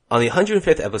On the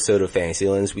 105th episode of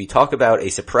Fantasylands, we talk about a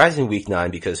surprising Week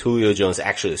 9 because Julio Jones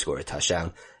actually scored a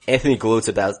touchdown. Anthony gloats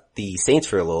about the Saints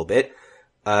for a little bit.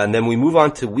 And then we move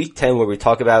on to Week 10 where we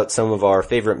talk about some of our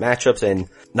favorite matchups and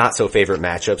not so favorite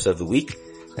matchups of the week.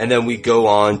 And then we go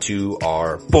on to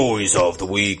our Boys of the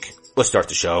Week. Let's start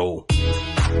the show.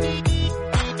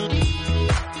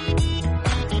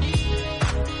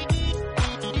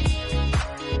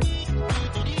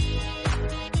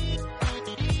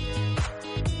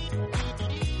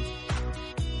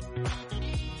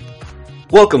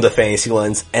 Welcome to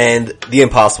Fantasylands, and the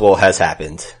impossible has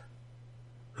happened.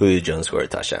 Julio Jones scored a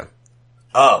touchdown.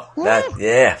 Oh,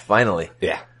 yeah, finally.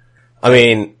 Yeah. I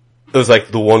mean, it was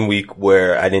like the 1 week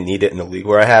where I didn't need it in the league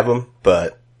where I have him,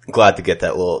 but I'm glad to get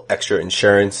that little extra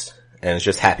insurance, and was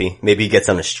just happy. Maybe he gets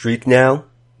on a streak now.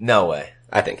 No way.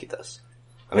 I think he does.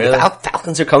 I mean, Really? the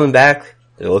Falcons are coming back.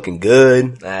 They're looking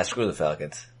good. Nah, screw the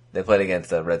Falcons. They played against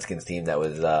the Redskins team that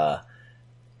was,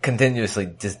 continuously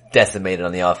just decimated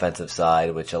on the offensive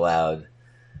side, which allowed,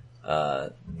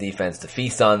 defense to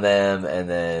feast on them, and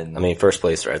then... I mean, first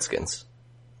place Redskins.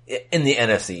 In the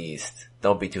NFC East.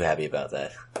 Don't be too happy about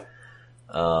that.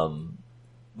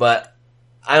 But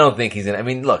I don't think he's gonna, I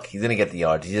mean, look, he's gonna get the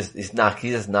yards. He's just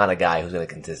not a guy who's gonna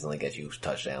consistently get you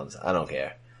touchdowns. I don't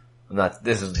care. He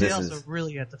also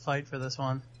really had to fight for this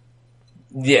one.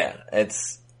 Yeah,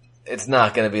 it's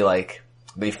not gonna be like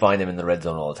they find him in the red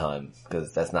zone all the time,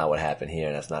 because that's not what happened here,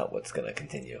 and that's not what's gonna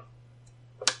continue.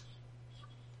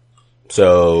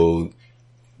 So,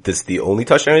 this is the only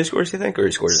touchdown he scores, you think, or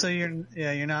he scores? So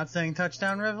you're not saying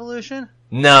touchdown revolution?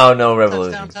 No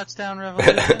revolution. Touchdown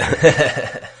revolution.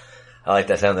 I like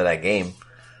that sound of that game.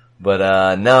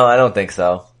 But, no, I don't think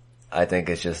so. I think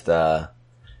it's just,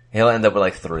 he'll end up with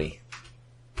like 3.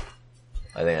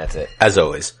 I think that's it. As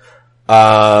always.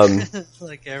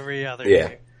 Like every other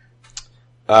year.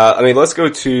 I mean, let's go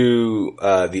to,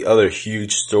 the other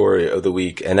huge story of the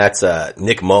week, and that's,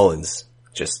 Nick Mullins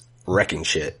just wrecking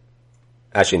shit.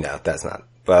 Actually, no, that's not.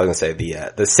 But I was gonna say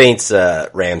the Saints,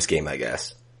 Rams game, I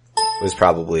guess, was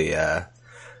probably,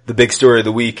 the big story of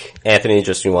the week. Anthony,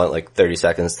 just you want like 30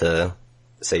 seconds to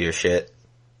say your shit.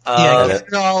 Get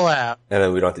it all out. And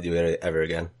then we don't have to do it ever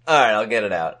again. Alright, I'll get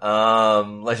it out.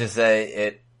 Let's just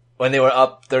say when they were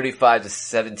up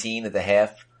 35-17 at the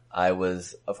half, I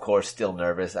was, of course, still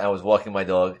nervous. I was walking my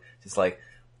dog, just like,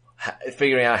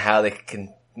 figuring out how they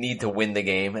need to win the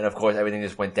game. And of course, everything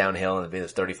just went downhill and it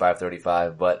was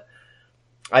 35-35. But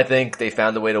I think they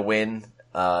found a way to win.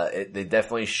 They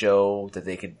definitely show that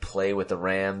they could play with the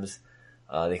Rams.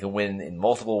 They can win in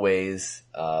multiple ways,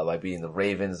 by beating the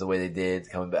Ravens the way they did,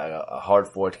 coming back, a hard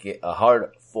fought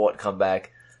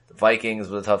comeback. The Vikings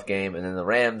was a tough game, and then the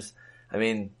Rams, I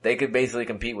mean, they could basically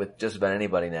compete with just about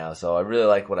anybody now. So I really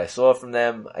like what I saw from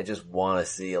them. I just want to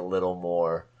see a little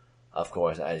more, of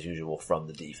course, as usual, from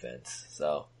the defense.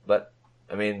 So, but,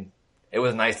 I mean, it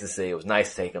was nice to see. It was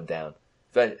nice to take them down.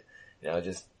 But, I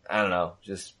don't know,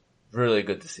 just really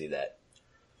good to see that.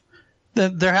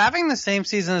 They're having the same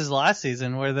season as last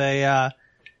season where they,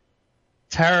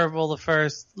 terrible the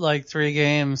first, 3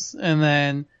 games and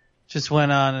then just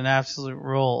went on an absolute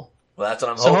roll. Well, that's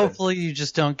what I'm hoping. So hopefully you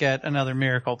just don't get another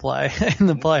miracle play in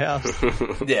the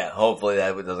playoffs. Yeah, hopefully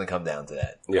that doesn't come down to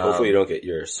that. Yeah, hopefully you don't get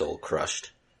your soul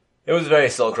crushed. It was very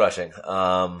soul crushing.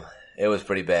 It was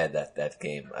pretty bad, that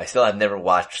game. I still have never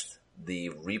watched the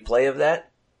replay of that.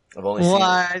 I've only seen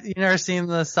it. You never seen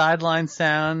the sideline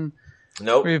sound?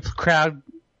 Nope. Crowd.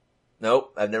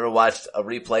 Nope. I've never watched a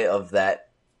replay of that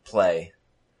play,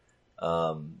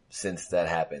 since that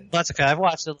happened. That's okay. I've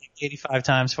watched it 85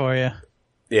 times for you.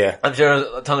 Yeah. I'm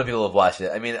sure a ton of people have watched it.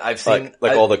 I mean, I've seen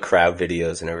all the crowd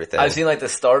videos and everything. I've seen the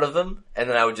start of them, and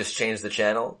then I would just change the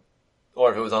channel.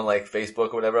 Or if it was on Facebook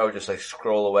or whatever, I would just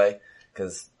scroll away.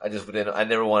 Cause I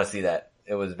never want to see that.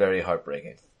 It was very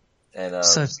heartbreaking. And,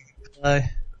 such a good play.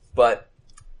 But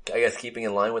I guess keeping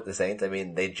in line with the Saints, I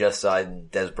mean, they just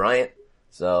signed Des Bryant,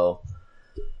 so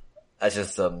that's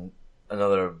just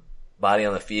another body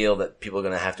on the field that people are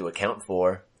going to have to account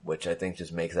for, which I think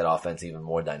just makes that offense even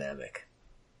more dynamic.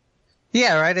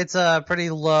 Yeah, right. It's a pretty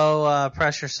low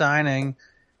pressure signing.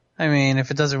 I mean, if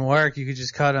it doesn't work, you could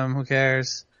just cut him. Who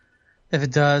cares? If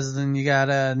it does, then you got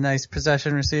a nice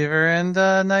possession receiver and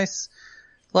a nice,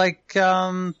 I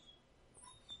don't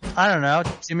know,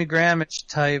 Jimmy Graham-ish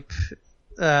type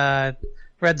red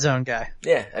zone guy.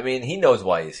 Yeah, I mean, he knows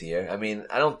why he's here. I mean,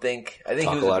 I think he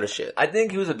was a lot of shit. I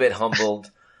think he was a bit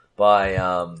humbled by,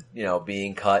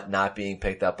 being cut, not being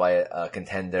picked up by a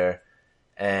contender,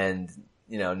 and,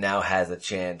 now has a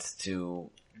chance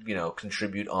to,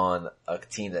 contribute on a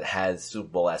team that has Super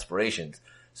Bowl aspirations.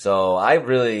 So I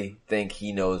really think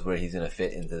he knows where he's going to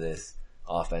fit into this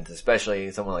offense,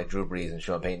 especially someone like Drew Brees and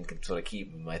Sean Payton can sort of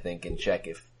keep him, I think, in check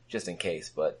just in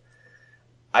case. But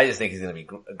I just think he's going to be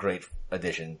a great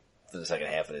addition for the second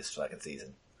half of this second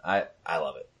season. I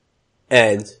love it.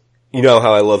 And you know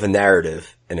how I love a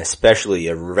narrative, and especially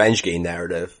a revenge game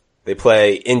narrative. They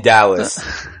play in Dallas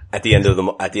at the end of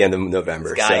November.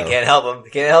 This guy can't help him. He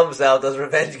can't help himself. Does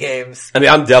revenge games. I mean,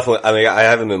 I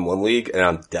have him in one league, and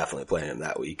I'm definitely playing him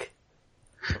that week.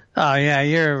 Oh yeah,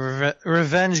 you're a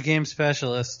revenge game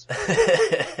specialist.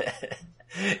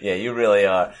 Yeah, you really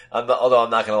are. Although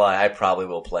I'm not gonna lie, I probably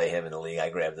will play him in the league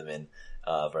I grabbed him in,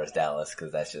 versus Dallas,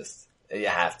 cause that's just, you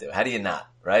have to. How do you not,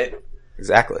 right?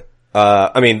 Exactly.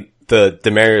 I mean, the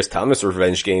Demaryius Thomas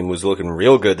revenge game was looking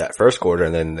real good that first quarter,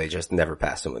 and then they just never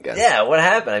passed him again. Yeah, what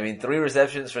happened? I mean, 3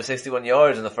 receptions for 61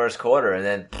 yards in the first quarter, and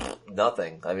then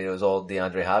nothing. I mean, it was all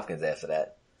DeAndre Hopkins after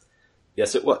that.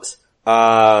 Yes, it was.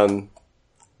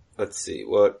 Let's see,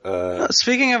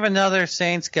 Speaking of another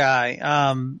Saints guy,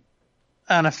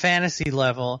 on a fantasy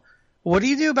level, what do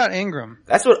you do about Ingram?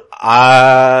 That's what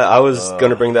I was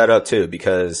gonna bring that up too,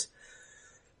 because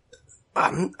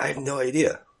I have no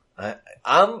idea.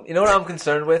 You know what I'm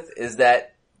concerned with is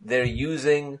that they're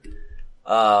using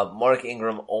Mark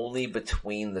Ingram only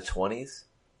between the 20s,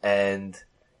 and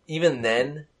even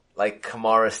then, like,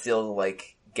 Kamara still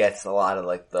like gets a lot of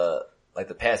like the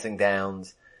passing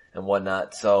downs and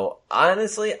whatnot. So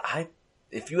honestly,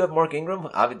 if you have Mark Ingram,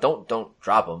 don't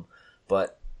drop him,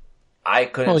 but I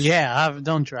couldn't. Well, yeah,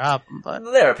 don't drop him, but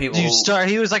there are people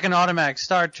he was like an automatic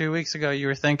start 2 weeks ago. You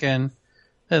were thinking,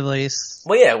 at least.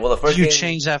 Well, yeah. Well, the first Did you game,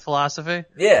 change that philosophy?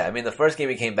 Yeah, I mean, the first game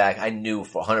he came back, I knew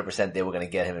for 100% they were going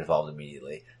to get him involved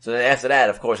immediately. So then after that,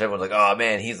 of course, everyone's like, "Oh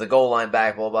man, he's the goal line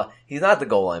back." Blah blah. He's not the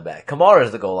goal line back. Kamara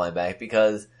is the goal line back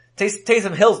because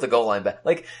Taysom Hill's the goal line back.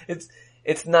 Like,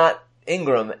 it's not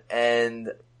Ingram,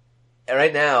 and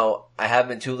right now I have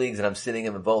him in 2 leagues and I'm sitting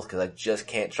him in both because I just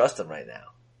can't trust him right now.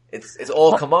 It's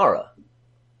all Kamara.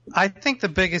 I think the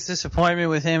biggest disappointment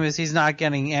with him is he's not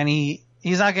getting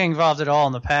involved at all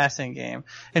in the passing game.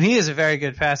 And he is a very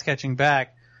good pass catching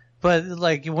back. But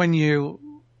like when you're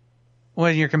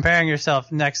comparing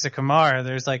yourself next to Kamara,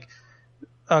 there's like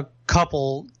a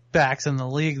couple backs in the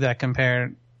league that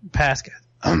compare pass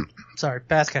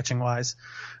catching wise.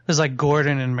 There's like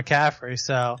Gordon and McCaffrey,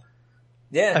 so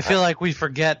yeah, I feel like we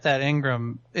forget that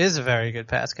Ingram is a very good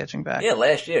pass catching back. Yeah,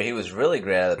 last year he was really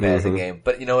great out of the passing game.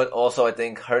 But you know what also I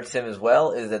think hurts him as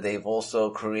well is that they've also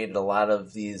created a lot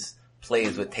of these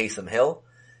plays with Taysom Hill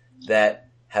that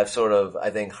have sort of, I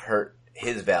think, hurt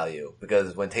his value.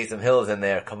 Because when Taysom Hill is in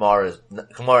there, Kamara's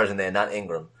in there, not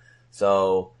Ingram.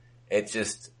 So it's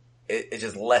just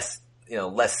less,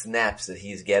 less snaps that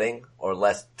he's getting or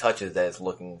less touches that it's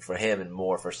looking for him and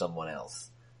more for someone else.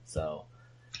 So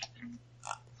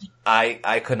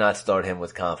I could not start him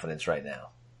with confidence right now.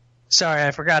 Sorry,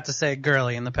 I forgot to say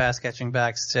Gurley in the pass catching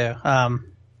backs too.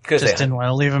 Just didn't want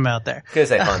to leave him out there. Could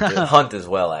say Hunt as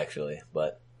well, actually,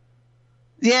 but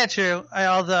yeah, true.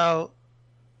 Although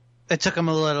it took him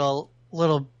a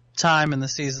little time in the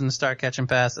season to start catching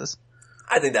passes.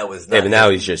 I think that was but now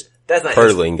he's just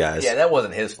hurdling guys. Yeah, that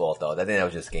wasn't his fault though. I think that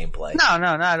was just gameplay. No,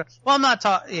 not. Well, I'm not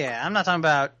talking. Yeah, I'm not talking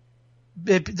about.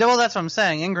 Well, that's what I'm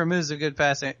saying. Ingram is a good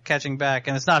pass catching back,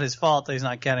 and it's not his fault that he's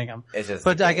not getting them. It's just,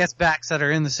 but I guess backs that are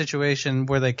in the situation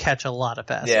where they catch a lot of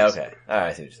passes. Yeah, okay. All right,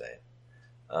 I see what you're saying.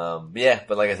 Yeah,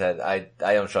 but like I said,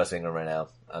 I don't trust Ingram right now.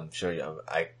 I'm sure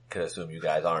I could assume you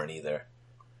guys aren't either.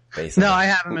 Basically. No, I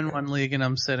have him in one league, and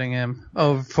I'm sitting him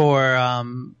over for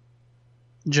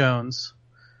Jones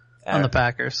on the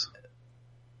Packers.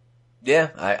 Yeah,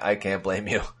 I can't blame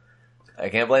you. I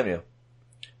can't blame you.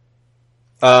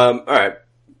 Alright.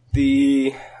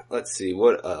 Let's see,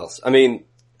 what else? I mean,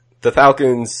 the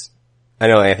Falcons, I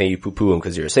know, Anthony, you poo-poo them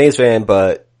because you're a Saints fan,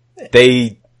 but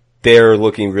they're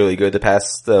looking really good the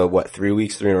past, 3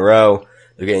 weeks, 3 in a row.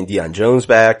 They're getting Deion Jones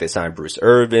back. They signed Bruce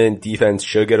Irvin. Defense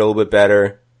should get a little bit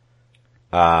better.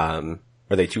 Are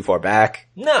they too far back?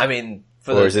 No, I mean,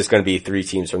 is this going to be 3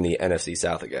 teams from the NFC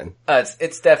South again?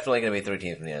 It's definitely going to be 3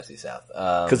 teams from the NFC South.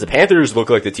 Because the Panthers look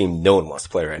like the team no one wants to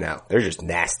play right now. They're just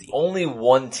nasty. Only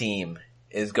one team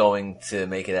is going to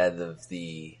make it out of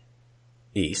the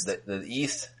East, the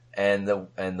East and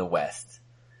the West.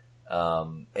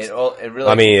 It really.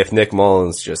 I mean, if Nick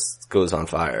Mullins just goes on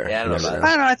fire, yeah, I don't know. I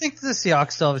don't know. I think the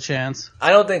Seahawks still have a chance.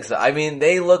 I don't think so. I mean,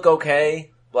 they look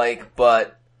okay,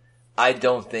 but I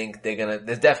don't think they're gonna.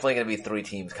 There's definitely gonna be 3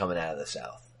 teams coming out of the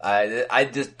South. I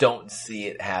just don't see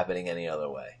it happening any other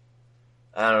way.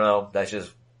 I don't know. That's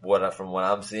just from what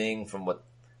I'm seeing. From what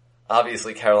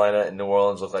obviously Carolina and New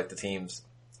Orleans look like the teams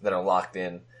that are locked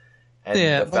in, And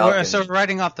Yeah, the but Falcons, so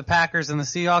writing off the Packers and the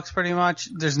Seahawks pretty much.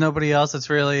 There's nobody else that's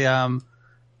really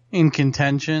in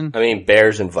contention. I mean,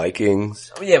 Bears and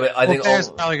Vikings. yeah, but I think Bears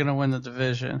probably going to win the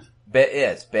division.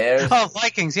 it's Bears. Oh,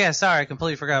 Vikings. Yeah, sorry, I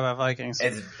completely forgot about Vikings.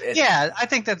 It's, Yeah, I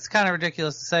think that's kind of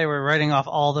ridiculous to say we're writing off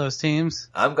all those teams.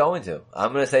 I'm going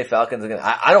to say Falcons are going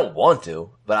to, I don't want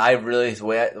to, but I really, the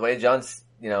way John,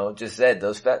 just said,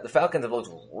 the Falcons have looked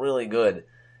really good.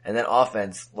 And that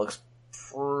offense looks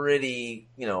pretty,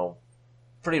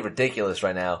 pretty ridiculous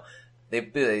right now. They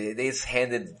just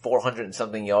handed 400 and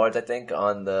something yards, I think,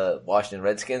 on the Washington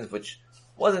Redskins, which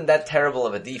wasn't that terrible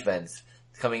of a defense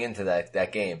coming into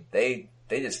that game. They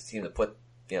just seem to put,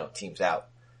 teams out.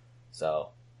 So,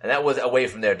 and that was away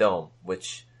from their dome,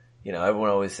 which, everyone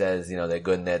always says, they're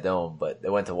good in their dome, but they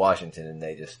went to Washington and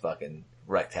they just fucking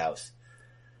wrecked house.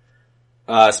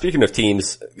 Speaking of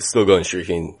teams still going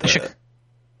streaking,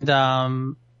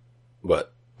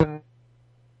 what?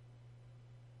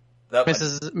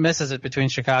 Misses it between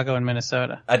Chicago and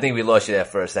Minnesota. I think we lost you there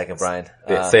for a second, Brian.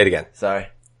 Yeah, say it again. Sorry.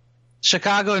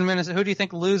 Chicago and Minnesota. Who do you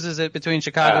think loses it between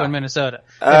Chicago and Minnesota?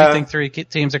 If you think three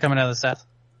teams are coming out of the South?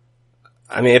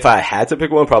 I mean, if I had to pick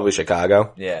one, probably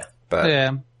Chicago. Yeah. But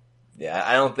Yeah,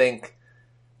 I don't think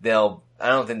they'll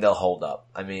hold up.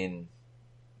 I mean,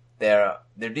 their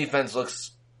defense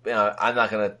looks, I'm not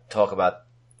gonna talk about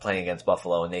playing against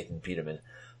Buffalo and Nathan Peterman,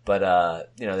 but,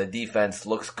 the defense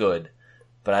looks good,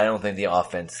 but I don't think the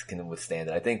offense can withstand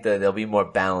it. I think that there'll be more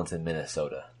balance in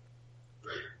Minnesota.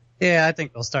 Yeah, I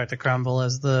think they'll start to crumble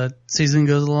as the season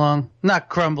goes along. Not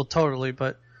crumble totally,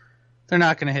 but they're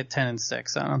not going to hit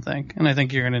 10-6, I don't think. And I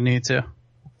think you're going to need to.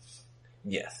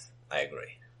 Yes, I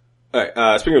agree.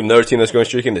 Alright, speaking of another team that's going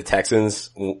streaking, the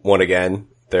Texans won again.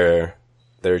 They're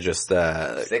just,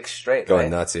 6 straight, going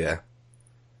right? nuts, yeah.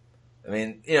 I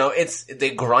mean,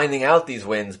 they're grinding out these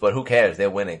wins, but who cares? They're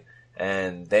winning.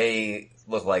 And they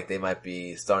look like they might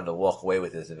be starting to walk away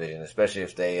with this division, especially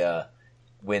if they,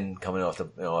 win coming off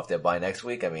off their bye next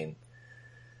week. I mean,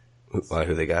 Who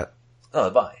they got? the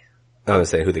bye. I was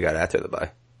saying who they got after the bye.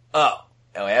 Oh,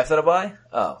 after the bye?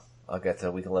 Oh, I'll get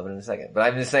to week 11 in a second. But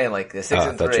I'm just saying, like, they're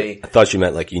 6-3. I thought you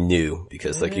meant like you knew,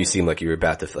 because like you seemed like you were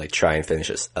about to like try and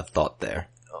finish a thought there.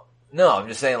 No, I'm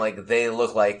just saying, like, they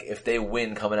look like if they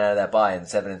win coming out of that bye in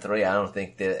 7-3, I don't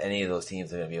think that any of those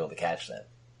teams are going to be able to catch them.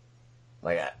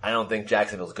 Like, I don't think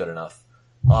Jacksonville's good enough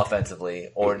offensively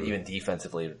or even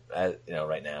defensively,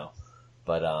 right now.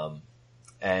 But,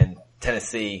 and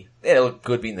Tennessee, they look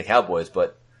good beating the Cowboys,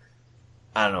 but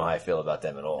I don't know how I feel about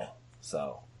them at all.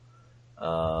 So,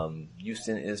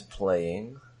 Houston is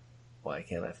playing. Why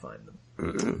can't I find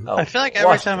them? Oh, I feel like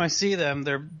every time I see them,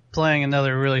 they're playing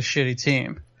another really shitty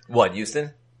team. What,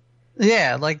 Houston?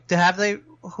 Yeah, like, have they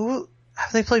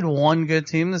played one good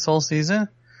team this whole season?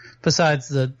 Besides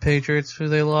the Patriots who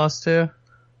they lost to?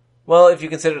 Well, if you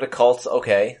consider the Colts,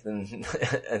 okay, then,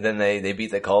 and then they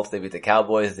beat the Colts, they beat the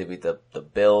Cowboys, they beat the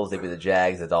Bills, they beat the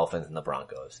Jags, the Dolphins, and the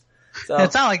Broncos. So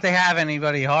It's not like they have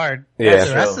anybody hard Yeah.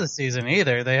 the rest of the season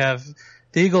either. They have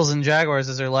the Eagles and Jaguars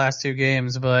as their last two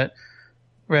games, but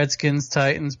Redskins,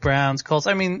 Titans, Browns, Colts.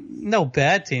 I mean, no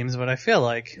bad teams, but I feel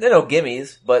like they're no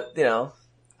gimmies, but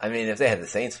I mean, if they had the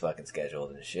Saints fucking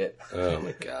scheduled and shit. Oh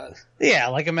my god. yeah,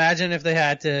 like imagine if they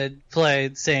had to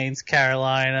play Saints,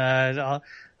 Carolina,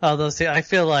 all those teams. I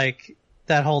feel like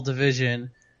that whole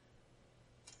division,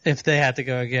 if they had to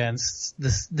go against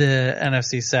the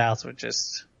NFC South,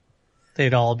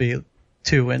 they'd all be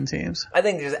 2-win teams. I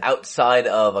think just outside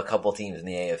of a couple teams in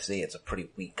the AFC, it's a pretty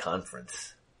weak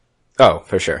conference. Oh,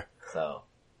 for sure. So.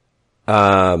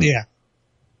 Yeah.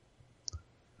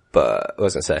 But what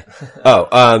was I gonna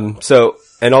say? So,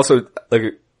 and also,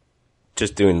 like,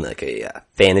 just doing like a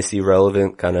fantasy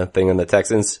relevant kind of thing on the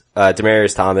Texans.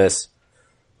 Demaryius Thomas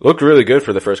looked really good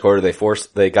for the first quarter. They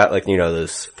got like,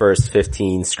 those first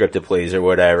 15 scripted plays or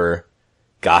whatever,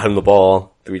 got him the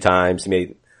ball 3 times,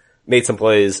 made some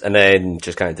plays, and then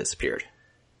just kind of disappeared.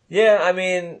 Yeah, I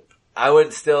mean, I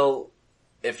would still,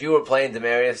 if you were playing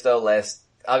Demaryius though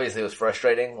obviously it was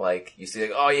frustrating. Like, you see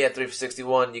like, oh yeah, 3 for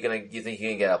 61, you think you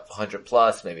can get 100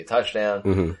 plus, maybe a touchdown.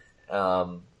 Mm-hmm.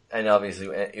 And obviously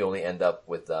you only end up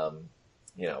with,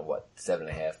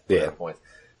 7.5 points.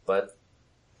 But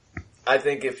I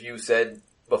think if you said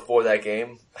before that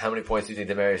game, how many points do you think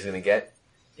Demaryius is going to get?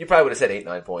 You probably would have said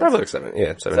 8-9 points. Probably like 7,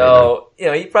 yeah, 7. So,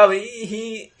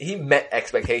 he met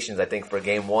expectations, I think, for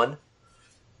game 1.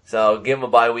 So give him a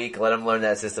bye week, let him learn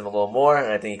that system a little more,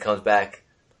 and I think he comes back,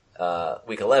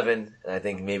 week 11, and I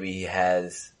think maybe he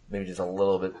has just a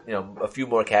little bit, a few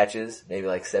more catches, maybe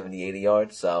like 70, 80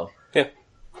 yards, so. Yeah.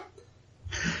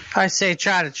 I say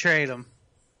try to trade him.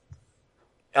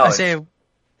 Oh, I say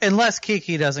unless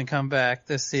Kiki doesn't come back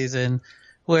this season,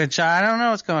 which I don't know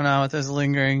what's going on with his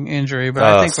lingering injury, but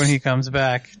I think when he comes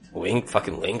back.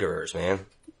 Fucking lingerers, man.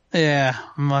 Yeah,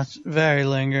 very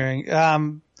lingering. I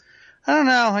don't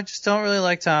know. I just don't really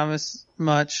like Thomas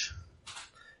much.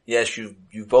 Yes, you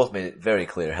both made it very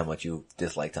clear how much you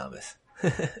dislike Thomas.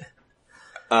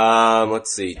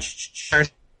 Let's see.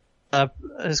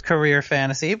 His career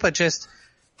fantasy, but just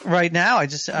right now, I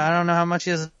don't know how much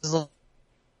he is. Oh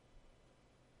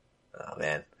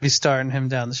man, be starting him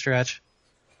down the stretch.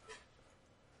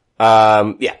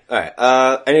 Yeah,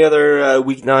 alright. Any other,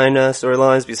 week 9,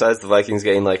 storylines besides the Vikings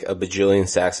getting like a bajillion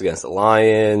sacks against the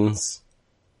Lions?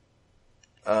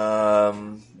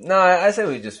 No, I say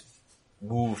we just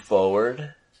move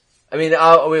forward. I mean,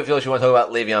 I feel like you want to talk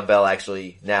about Le'Veon Bell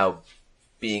actually now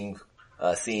being,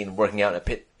 seen working out in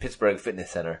a Pittsburgh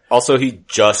fitness center. Also, he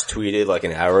just tweeted like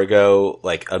an hour ago,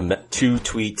 like 2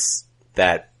 tweets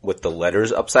that with the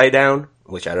letters upside down,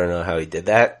 which I don't know how he did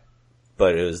that,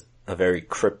 but it was a very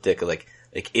cryptic, like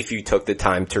if you took the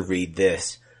time to read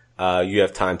this, you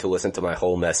have time to listen to my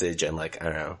whole message, and like, I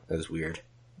don't know, it was weird.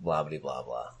 Blah, blah, blah,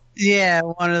 blah. Yeah,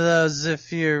 one of those,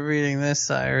 if you're reading this,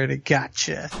 I already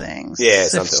gotcha things. Yeah,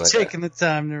 something like that. Taking the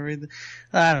time to read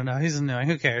I don't know, he's annoying.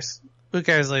 Who cares? Who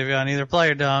cares, Le'Veon? Either play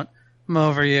or don't. I'm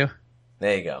over you.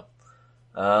 There you go.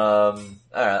 Alright,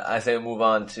 I say we move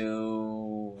on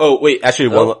to... Oh, wait, actually,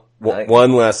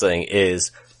 one last thing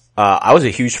is, I was a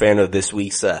huge fan of this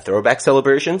week's, throwback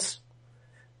celebrations.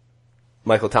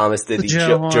 Michael Thomas did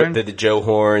the Joe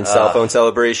Horn cell phone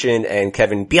celebration, and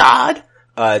Kevin Byard,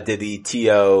 did the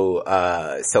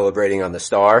T.O., celebrating on the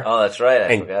star. Oh, that's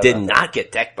right. And did not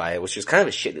get decked by it, which was kind of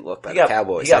a shitty look by the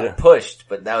Cowboys. He got pushed,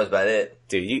 but that was about it.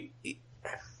 Dude,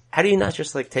 how do you not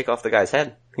just like take off the guy's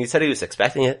head? He said he was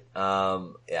expecting it. Yeah,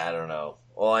 I don't know.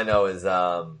 All I know is,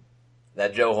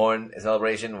 that Joe Horn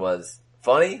celebration was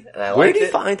funny, and I liked it. Where did you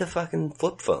find the fucking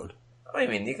flip phone? I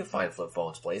mean, you can find flip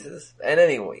phones places. And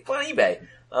anyway, on eBay.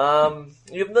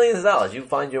 You have millions of dollars. You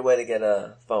find your way to get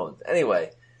a phone.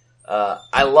 Anyway,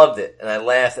 I loved it, and I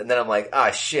laughed, and then I'm like,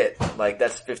 shit, like,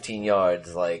 that's 15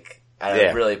 yards, like, at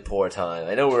a really poor time.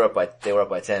 I know they were up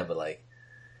by 10, but like,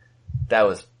 that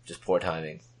was just poor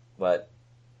timing. But,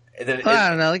 I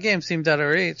don't know, the game seemed out of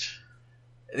reach.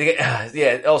 Yeah,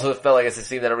 it also felt like it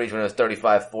seemed out of reach when it was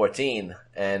 35-14,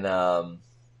 and,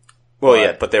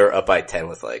 yeah, but they were up by 10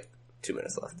 with like 2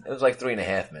 minutes left. It was like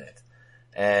 3.5 minutes.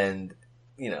 And,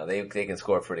 you know, they can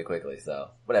score pretty quickly, so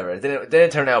whatever. It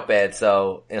didn't turn out bad,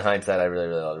 so in hindsight I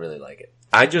really like it.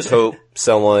 I just hope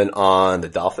someone on the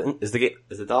Dolphins, is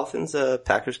the Dolphins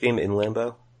Packers game in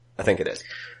Lambeau? I think it is.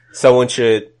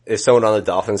 If someone on the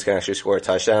Dolphins can actually score a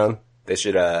touchdown, they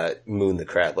should moon the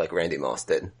crowd like Randy Moss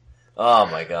did. Oh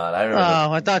my god, I remember.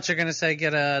 Oh, I thought you were gonna say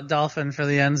get a dolphin for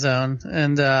the end zone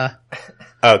and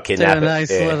kidnap do a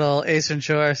nice little Ace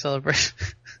Ventura celebration.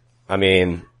 I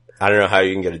mean, I don't know how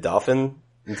you can get a dolphin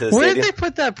into the Where stadium. did they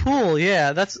put that pool?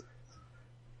 Yeah, that's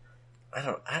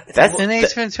That's in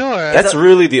Ace Ventura. That's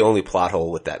really the only plot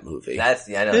hole with that movie. That is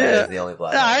the only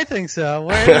plot hole. I think so.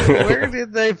 Where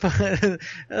did they put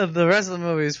the rest of the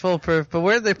movie is foolproof, but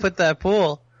where did they put that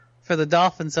pool for the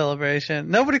dolphin celebration?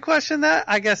 Nobody questioned that?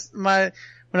 I guess when I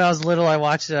was little I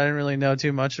watched it, I didn't really know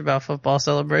too much about football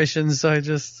celebrations, so I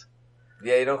just...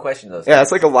 Yeah, you don't question those Yeah, things.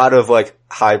 it's like a lot of like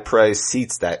high priced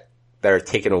seats that are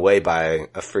taken away by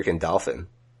a freaking dolphin.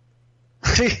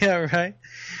 Yeah, right.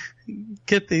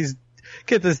 Get this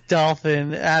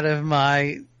dolphin out of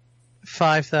my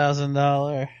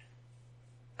 $5,000.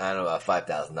 I don't know about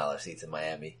 $5,000 seats in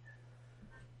Miami.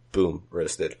 Boom,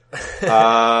 roasted.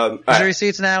 Luxury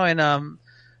seats now in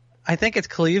I think it's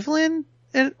Cleveland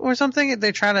or something.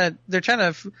 They're trying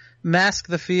to mask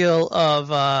the feel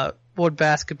of what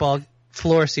basketball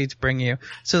floor seats bring you.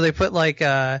 So they put like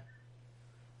a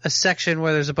section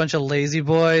where there's a bunch of lazy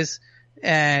boys,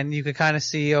 and you could kind of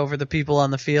see over the people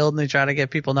on the field, and they try to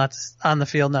get people on the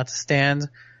field not to stand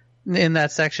in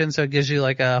that section, so it gives you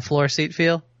like a floor seat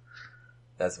feel.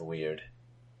 That's weird.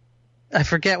 I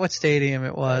forget what stadium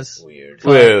it was. That's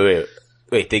weird.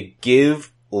 Wait, they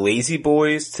give lazy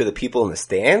boys to the people in the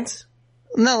stands?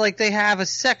 No, like they have a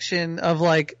section of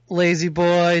like lazy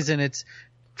boys, and it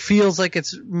feels like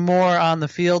it's more on the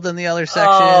field than the other sections.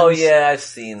 Oh yeah, I've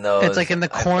seen those. It's like in the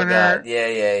corner.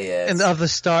 Yeah. And of the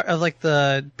start of like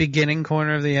the beginning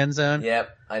corner of the end zone.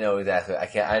 Yep, I know exactly.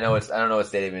 I don't know what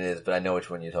stadium it is, but I know which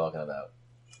one you're talking about.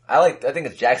 I think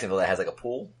it's Jacksonville that has like a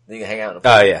pool. You can hang out in a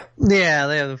pool. Oh yeah. Yeah,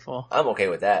 they have the pool. I'm okay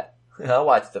with that. I'll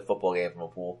watch the football game from a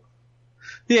pool.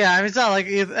 Yeah, I mean, it's not like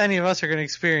any of us are going to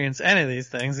experience any of these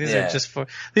things.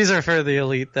 These are for the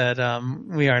elite that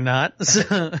we are not.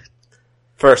 So.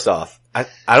 first off, I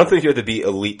don't think you have to be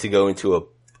elite to go into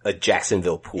a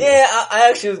Jacksonville pool. Yeah, I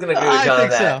actually was going to agree with John on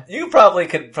think that. so. You probably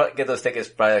could get those tickets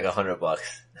probably like $100.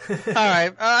 All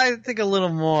right, I think a little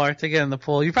more to get in the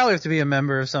pool. You probably have to be a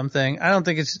member of something. I don't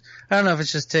know if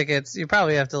it's just tickets. You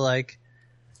probably have to like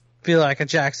be like a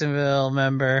Jacksonville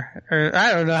member, or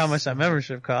I don't know how much that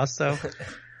membership costs. So,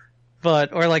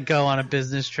 or like go on a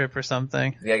business trip or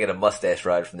something. You gotta get a mustache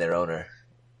ride from their owner.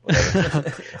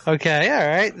 Okay, all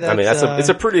right. I mean, it's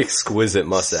a pretty exquisite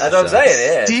mustache. That's what I'm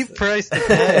saying, yeah. Steep price to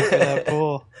pay for that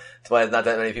pool. That's why there's not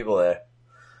that many people there.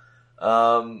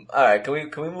 Alright, can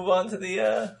we move on to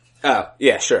the, Oh,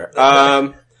 yeah, sure.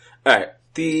 Alright,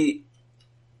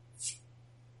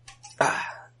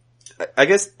 I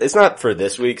guess it's not for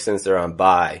this week since they're on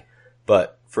bye,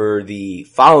 but for the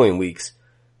following weeks,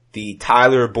 the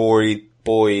Tyler Boyd,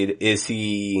 is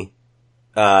he,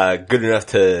 good enough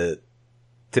to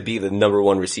be the number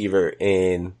one receiver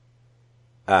in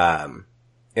that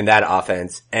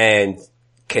offense? And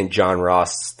can John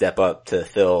Ross step up to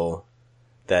fill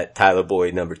that Tyler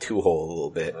Boyd number 2 hole a little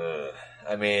bit?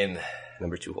 I mean,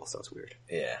 Number 2 hole sounds weird.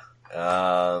 yeah.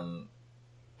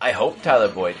 I hope Tyler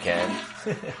Boyd can.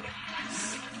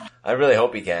 I really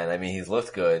hope he can. I mean, he's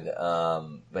looked good,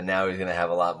 but now he's gonna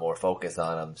have a lot more focus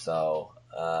on him, so,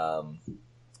 I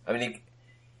mean,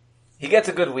 he gets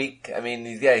a good week. I mean,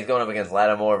 he's going up against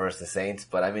Lattimore versus the Saints,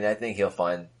 but I mean, I think he'll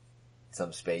find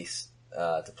some space,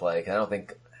 to play. 'Cause I don't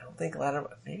think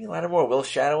Lattimore will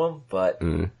shadow him, but, I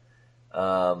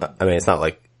mean, it's not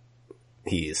like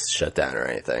he's shut down or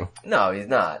anything. no, he's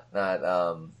not.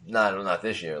 Not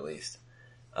this year at least.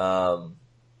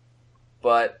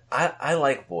 But I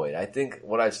like Boyd. I think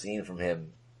what I've seen from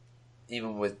him,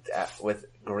 even with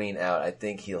Green out, I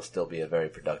think he'll still be a very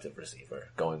productive receiver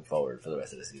going forward for the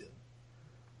rest of the season.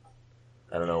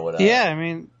 I don't know what. Yeah, I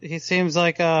mean, he seems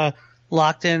like a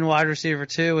locked-in wide receiver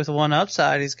too, with one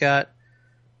upside. He's got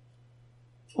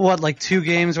like 2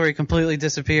 games where he completely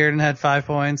disappeared and had 5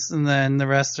 points, and then the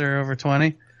rest are over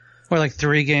 20, or like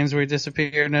 3 games where he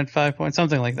disappeared and had 5 points,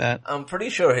 something like that. I'm pretty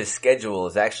sure his schedule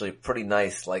is actually pretty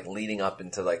nice, like leading up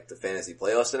into like the fantasy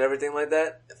playoffs and everything like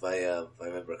that. If I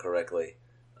remember correctly,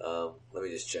 let me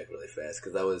just check really fast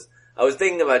because I was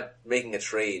thinking about making a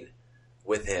trade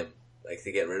with him, like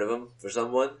to get rid of him for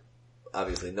someone.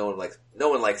 Obviously, no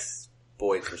one likes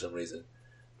Boyd for some reason,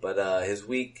 but his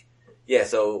week, yeah.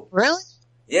 So Really?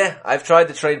 yeah, I've tried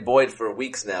to trade Boyd for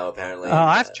weeks now. Apparently, Oh,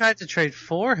 I've tried to trade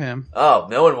for him. Oh,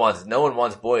 no one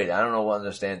wants Boyd. I don't know what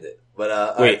understand it,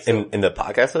 but Wait, right, so, in the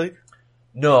podcast league?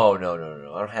 no. I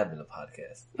don't have him in the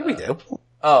podcast. Yeah, we do.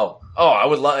 Oh, I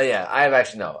would love. Yeah, I have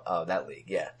actually no. Oh, that league.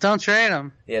 Yeah, Don't trade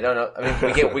him. yeah. No. I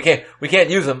mean, we can't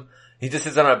use him. He just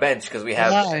sits on our bench because we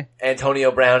have Why?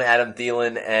 Antonio Brown, Adam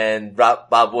Thielen, and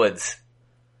Bob Woods.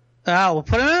 Oh, well,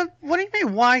 put him in. What do you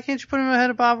mean? Why can't you put him ahead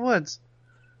of Bob Woods?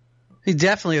 He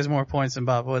definitely has more points than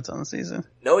Bob Woods on the season.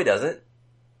 No, he doesn't.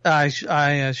 I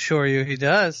assure you he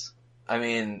does. I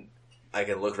mean, I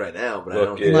can look right now, but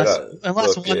Look I it don't. up.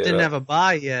 Unless Look one it didn't up. have a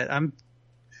bye yet. I'm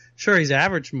sure he's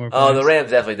averaged more points. Oh, the Rams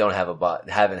definitely don't have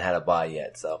haven't had a bye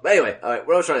yet. So, but anyway, all right.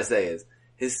 What I was trying to say is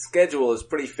his schedule is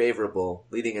pretty favorable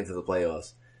leading into the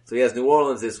playoffs. So he has New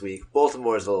Orleans this week.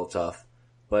 Baltimore is a little tough,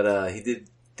 but he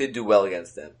did do well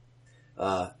against them.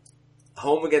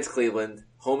 Home against Cleveland,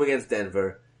 home against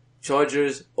Denver,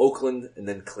 Chargers, Oakland, and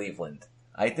then Cleveland.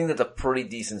 I think that's a pretty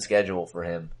decent schedule for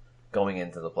him going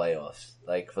into the playoffs,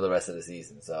 like for the rest of the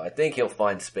season. So I think he'll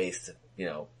find space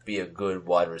to, be a good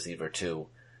wide receiver too.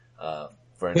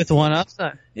 For any With team. one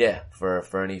upside. Yeah,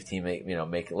 for any team,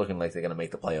 looking like they're going to make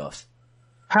the playoffs.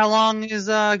 How long is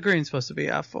Green supposed to be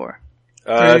out for?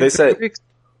 They said 3 weeks?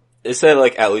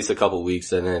 like at least a couple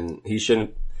weeks, and then he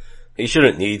shouldn't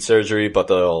need surgery, but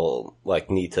they'll like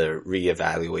need to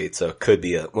reevaluate. So it could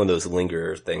be one of those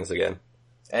linger things again.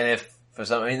 And if for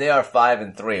some, I mean, they are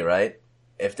 5-3, right?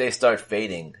 If they start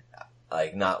fading,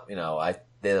 like not,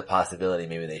 there's a possibility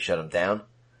maybe they shut them down.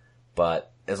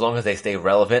 But as long as they stay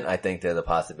relevant, I think there's a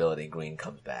possibility Green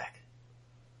comes back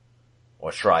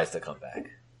or tries to come back.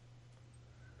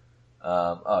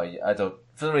 I thought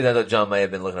for some reason I thought John might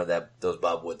have been looking at those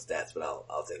Bob Wood stats, but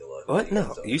I'll take a look. What?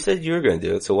 No, you said you were going to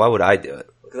do it, so why would I do it?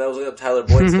 Because I was looking up Tyler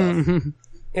Boyd stuff.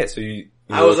 Yeah, so you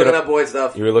I was looking up Boyd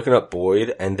stuff. You were looking up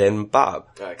Boyd and then Bob.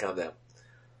 All right, calm down.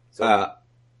 So, All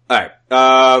right.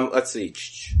 Let's see.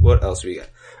 What else we got?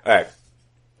 All right.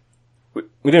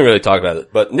 We didn't really talk about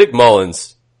it, but Nick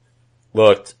Mullins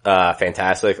looked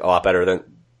fantastic, a lot better than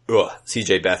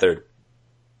CJ Beathard.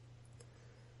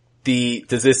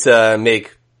 Does this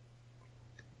make?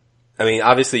 I mean,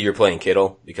 obviously you're playing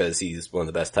Kittle because he's one of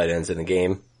the best tight ends in the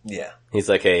game. yeah. He's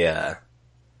like a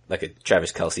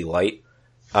Travis Kelce light.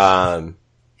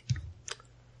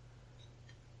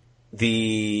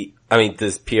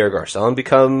 Does Pierre Garçon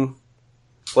become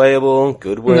playable?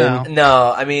 Goodwin? No.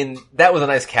 No, I mean, that was a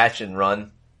nice catch and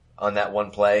run on that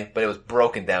one play, but it was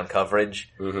broken down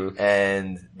coverage. Mm-hmm.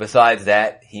 And besides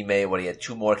that, he had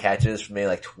 2 more catches for maybe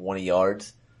like 20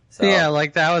 yards. So, Yeah,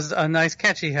 like that was a nice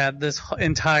catch he had this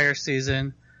entire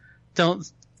season. Don't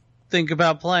think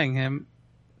about playing him.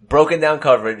 broken down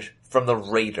coverage from the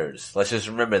Raiders. Let's just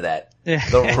remember that. Yeah.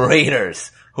 The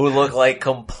Raiders, who look like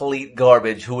complete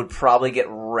garbage, who would probably get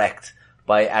wrecked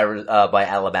by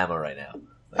Alabama right now.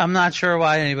 I'm not sure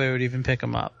why anybody would even pick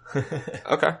him up.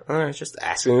 Okay, alright, just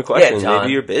asking a question. Yeah, John.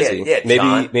 Maybe you're busy. Yeah,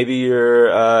 John. Maybe you're,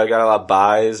 got a lot of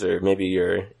buys, or maybe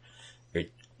you're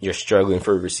struggling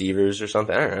for receivers or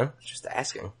something. I don't know. Just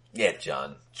asking. Yeah,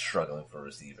 John, struggling for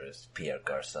receivers. Pierre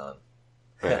Garçon.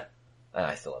 Yeah.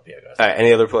 I still love Pierre Garçon. Alright,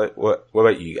 any other what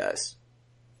about you guys?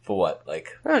 For what? Like,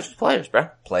 Just players, bro.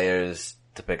 players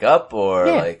to pick up, or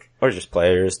Yeah. like, Or just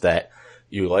players that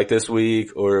you like this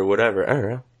week, or whatever. I don't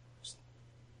know.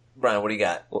 Brian, what do you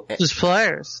got? Well, Just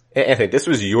players. Anthony, this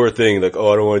was your thing, like,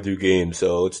 oh, I don't want to do games,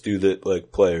 so let's do the,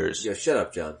 like, players. Yo, shut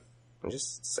up, John. I'm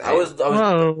just saying. I was,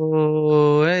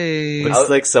 Whoa, hey. It's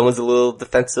like someone's a little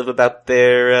defensive about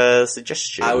their,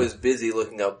 suggestion. I was busy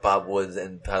looking up Bob Woods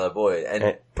and Tyler Boyd. And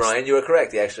Eh. Brian, you were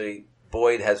correct.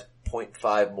 Boyd has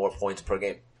 0.5 more points per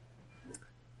game.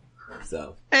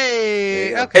 So.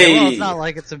 Hey, Yeah. okay, well, Hey. it's not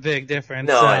like it's a big difference.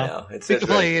 No, so I know. we It's can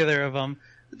play right. either of them.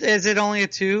 Is it only a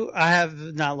 2? I have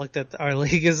not looked at our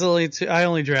league. Is only 2? I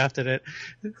only drafted it.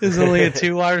 Is it only a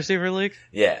 2 wide receiver league?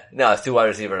 Yeah. No, it's 2 wide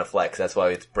receiver and a flex. That's why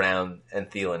it's Brown and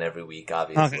Thielen every week,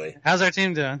 obviously. Okay. How's our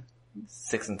team doing?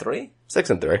 6-3?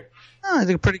 6-3. Oh, I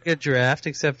think a pretty good draft,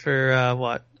 except for,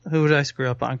 what? Who did I screw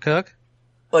up on? Cook?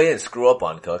 Well, he didn't screw up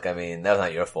on Cook. I mean, that was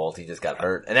not your fault. He just got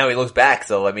hurt. And now he looks back,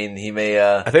 so I mean, he may,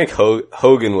 I think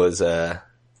Hogan was, Ah,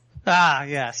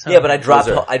 yes. yeah, but I dropped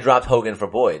Those are- I dropped Hogan for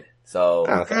Boyd. So,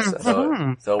 Oh, okay,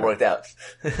 so it worked out.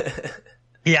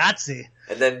 Yahtzee.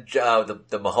 And then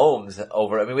the Mahomes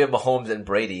over. I mean, we have Mahomes and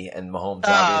Brady, and Mahomes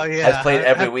Oh, obviously yeah. has played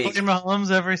every I week. play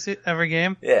Mahomes every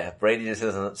game. Yeah, Brady just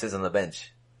sits on the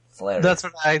bench. It's hilarious. That's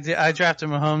what I did. I drafted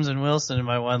Mahomes and Wilson in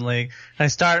my one league. I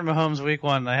started Mahomes week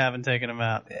 1 and I haven't taken him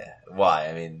out. Yeah. Why?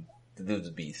 I mean, the dude's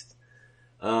a beast.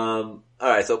 All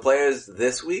right. So players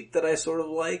this week that I sort of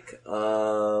like.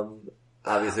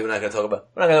 Obviously, we're not going to talk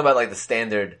about like the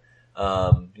standard,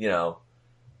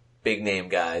 big name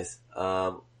guys.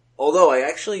 Although I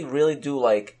actually really do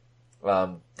like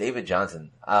David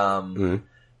Johnson.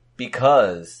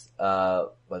 Because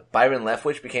Byron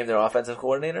Leftwich became their offensive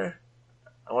coordinator,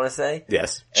 I want to say.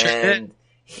 yes. And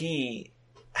he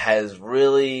has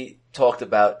really talked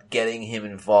about getting him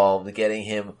involved, getting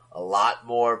him a lot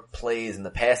more plays in the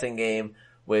passing game,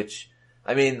 which,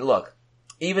 I mean, look,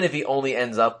 even if he only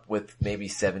ends up with maybe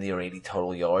 70 or 80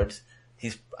 total yards,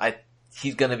 he's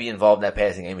going to be involved in that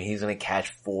passing game. He's going to catch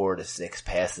 4 to 6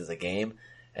 passes a game,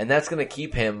 and that's going to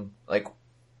keep him, like,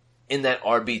 in that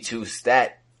RB2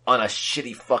 stat on a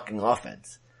shitty fucking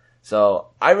offense. So,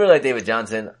 I really like David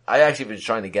Johnson. I actually been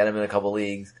trying to get him in a couple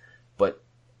leagues, but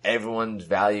everyone's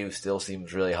value still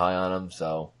seems really high on him,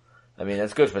 so, I mean,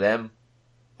 that's good for them,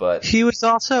 but, He was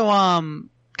also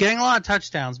getting a lot of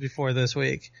touchdowns before this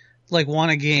week, like won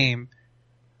a game.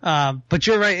 But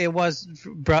you're right, it was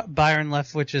Byron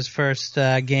Leftwich's first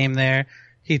game there.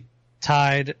 He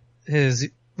tied his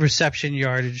reception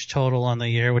yardage total on the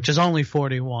year, which is only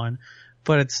 41,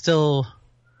 but it's still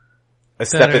A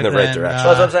step in the better right than, direction.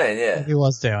 that's what I'm saying, yeah. what he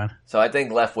was doing. So I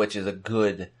think Leftwich is a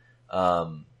good,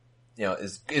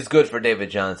 is good for David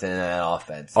Johnson in that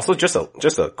offense. Also, just a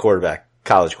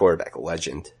college quarterback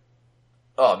legend.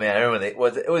 Oh man, I remember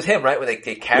it was him, right? When they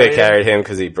carried They carried him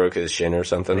because he broke his shin or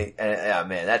something. him. Yeah,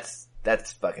 man,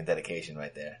 that's fucking dedication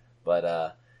right there.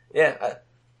 But, yeah,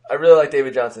 I really like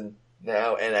David Johnson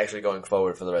now and actually going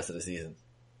forward for the rest of the season.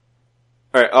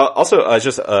 All right. Also,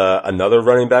 just another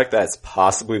running back that's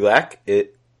possibly back.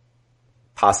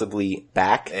 Possibly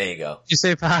back. There you go. Did you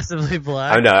say possibly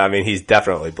black? I know. I mean, he's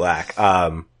definitely black.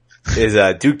 Is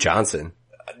Duke Johnson?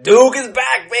 Duke is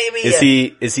back, baby!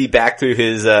 Is he back to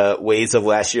his ways of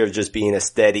last year of just being a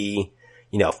steady,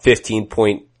 15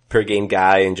 point per game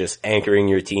guy and just anchoring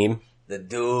your team? The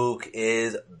Duke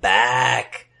is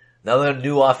back. Another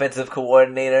new offensive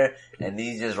coordinator, and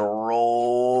he's just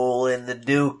rolling the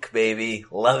Duke, baby.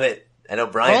 Love it. I know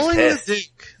Brian's Rolling pissed. the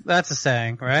Duke. That's a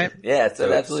saying, right? Yeah, it's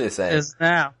absolutely the same. Is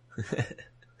now.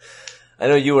 I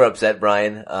know you were upset,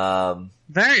 Brian.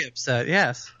 Very upset,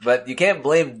 yes. But you can't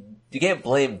blame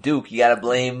Duke. You gotta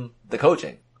blame the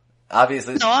coaching.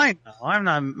 Obviously. No, I know. I'm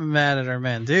not mad at our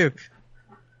man Duke.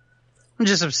 I'm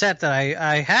just upset that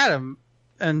I had him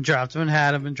and dropped him and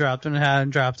had him and dropped him and had him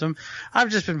and dropped him. I've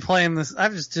just been playing this.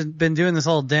 I've just been doing this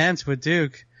whole dance with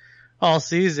Duke all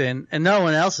season, and no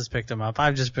one else has picked him up.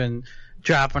 I've just been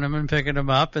dropping him and picking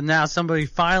him up, and now somebody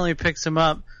finally picks him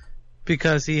up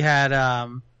because he had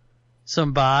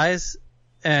some buys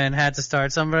and had to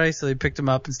start somebody, so they picked him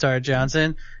up and started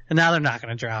Johnson, and now they're not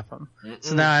going to drop him.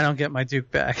 So now I don't get my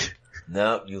Duke back.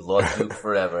 No, you lost Duke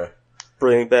forever.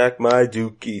 Bring back my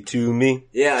Dookie to me.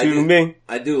 Yeah, me.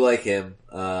 I do like him.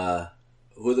 Who are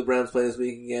the Browns play this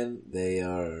week again? They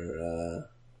are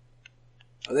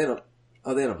they on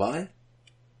a bye?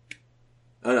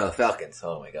 Oh no, the Falcons.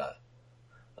 Oh my god.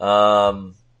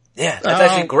 Yeah, that's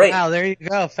actually great. Wow, there you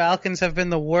go. Falcons have been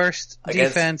the worst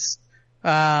defense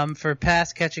for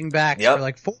pass catching backs for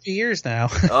like 40 years now.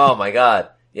 Oh my god.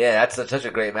 Yeah, that's such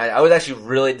a great match. I was actually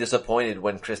really disappointed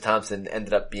when Chris Thompson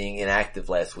ended up being inactive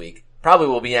last week. Probably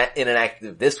will be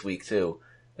inactive this week too.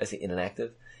 Did I say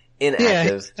inactive? Inactive. Yeah,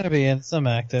 he's gonna be in some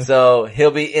active. So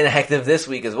he'll be inactive this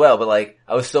week as well. But like,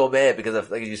 I was so mad because of,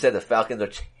 like you said, the Falcons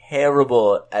are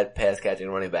terrible at pass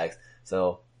catching running backs.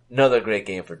 So another great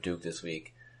game for Duke this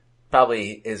week.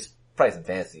 Probably his price in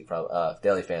fantasy,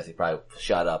 daily fantasy probably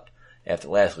shot up after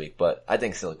last week, but I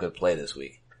think still a good play this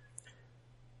week.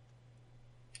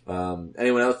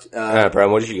 Anyone else?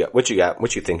 Brian, what you got?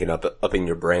 What you thinking up in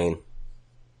your brain?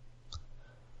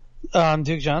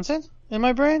 Duke Johnson in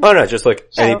my brain? Oh no, just like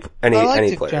any Duke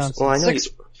players. Johnson. Well, I know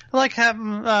I like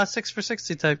having 6 for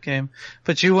 60 type game,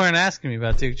 but you weren't asking me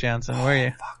about Duke Johnson, were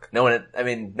you? Fuck. No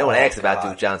one asks about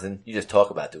Duke Johnson. You just talk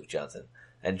about Duke Johnson.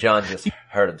 And John just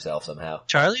hurt himself somehow.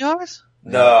 Charlie horse?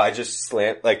 No, I just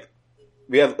slant, like,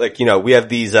 we have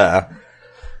these, the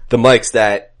mics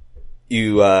that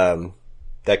you,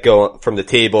 that go from the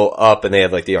table up and they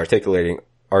have like the articulating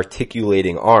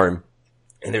arm.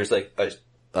 And there's like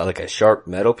a sharp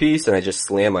metal piece and I just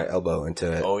slam my elbow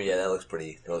into it. Oh yeah, that looks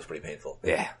pretty painful.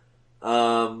 Yeah.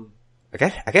 I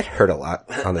I get hurt a lot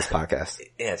on this podcast.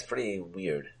 Yeah, it's pretty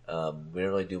weird. We don't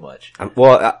really do much.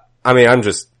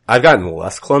 I've gotten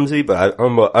less clumsy, but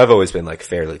I've always been like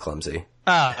fairly clumsy.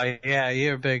 Oh, yeah,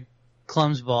 you're a big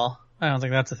clumsball. I don't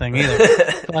think that's a thing either.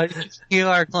 But you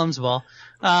are a clumsball.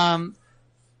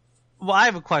 Well, I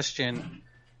have a question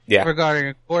regarding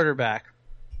a quarterback.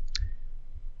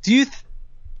 Do you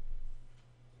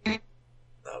you're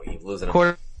losing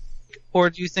him. Or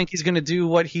do you think he's going to do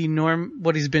what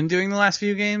he's been doing the last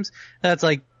few games? That's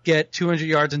like get 200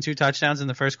 yards and 2 touchdowns in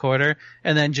the first quarter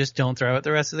and then just don't throw it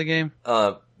the rest of the game?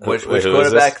 Which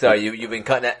quarterbacks are you? You've been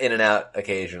cutting in and out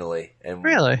occasionally. And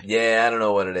really? Yeah, I don't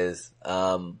know what it is.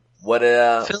 Phil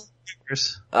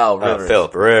Rivers. Oh, Rivers.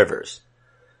 Philip Rivers.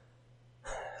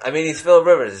 I mean, he's Philip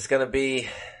Rivers. It's gonna be.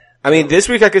 I mean, this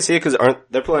week I could see it because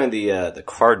they're playing the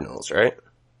Cardinals, right?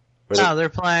 No, they're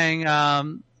playing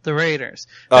the Raiders.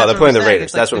 They're playing the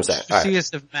Raiders. That's what I'm saying.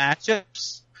 Juiciest of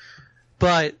matchups,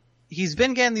 but he's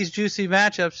been getting these juicy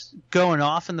matchups going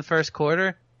off in the first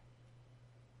quarter.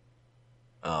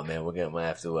 Oh man, we're gonna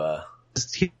have to.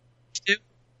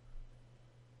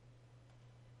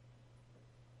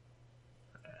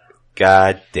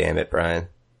 God damn it, Brian!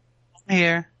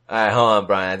 Here. All right, hold on,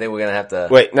 Brian. I think we're gonna have to.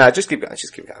 Wait, no, just keep going.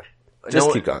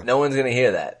 Keep going. No one's gonna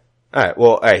hear that.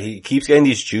 All right. He keeps getting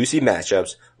these juicy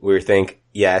matchups where you think,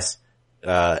 yes,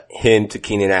 him to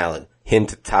Keenan Allen, him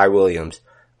to Ty Williams,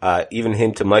 even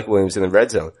him to Mike Williams in the red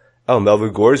zone. Oh,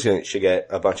 Melvin Gordon should get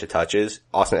a bunch of touches.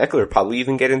 Austin Eckler probably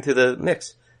even get into the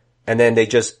mix. And then they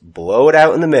just blow it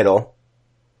out in the middle,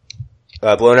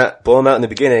 blow them out in the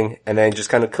beginning, and then just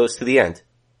kind of coast to the end.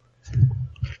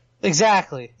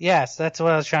 Exactly. Yes, that's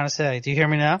what I was trying to say. Do you hear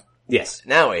me now? Yes.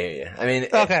 Now I hear you. I mean,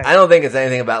 okay. I don't think it's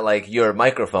anything about like your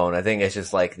microphone. I think it's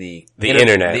just like the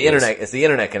internet. The internet. It's the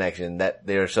internet connection that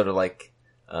they're sort of like,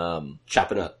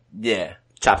 chopping up. Yeah.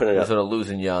 Chopping it They're up. sort of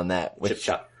losing you on that. Which, Chip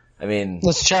chop. I mean.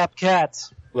 Let's chop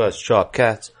cats. Let's chop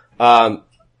cats.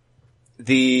 Alright.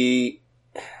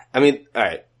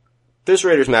 This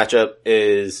Raiders matchup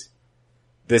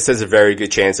this has a very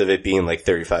good chance of it being like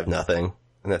 35-0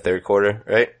 in the third quarter,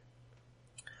 right?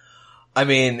 I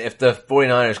mean, if the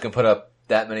 49ers can put up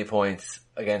that many points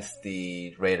against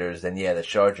the Raiders, then yeah, the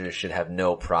Chargers should have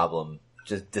no problem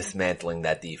just dismantling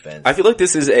that defense. I feel like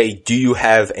this is do you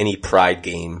have any pride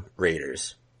game,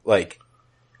 Raiders? Like,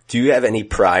 do you have any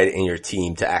pride in your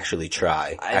team to actually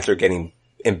try after getting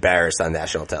embarrassed on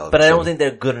national television? But I don't think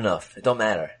they're good enough. It don't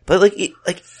matter. But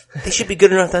they should be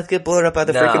good enough not to get blown up by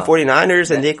the freaking 49ers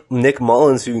and Nick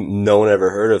Mullins, who no one ever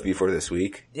heard of before this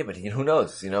week. Yeah, but who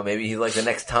knows? Maybe he's like the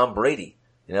next Tom Brady.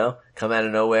 Come out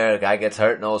of nowhere, a guy gets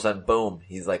hurt, and all of a sudden, boom,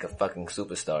 he's like a fucking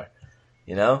superstar.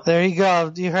 You know? There you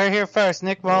go. You heard it here first.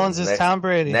 Nick Mullins is Tom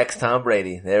Brady. Next Tom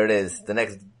Brady. There it is. The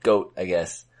next GOAT, I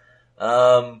guess.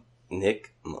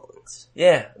 Nick Mullins.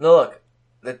 Yeah. No, look.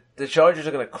 The Chargers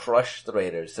are going to crush the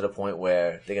Raiders to the point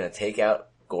where they're going to take out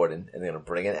Gordon and they're going to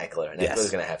bring in Eckler, and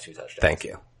Eckler's going to have 2 touchdowns. Thank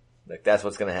you. Like, that's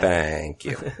what's going to happen. Thank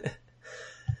you.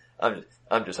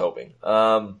 I'm just hoping.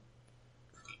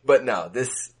 But no,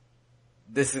 this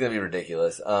is going to be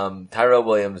ridiculous. Tyrell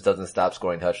Williams doesn't stop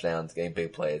scoring touchdowns, getting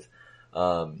big plays.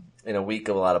 In a week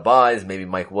of a lot of buys, maybe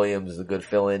Mike Williams is a good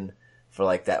fill-in for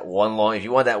like that one long, if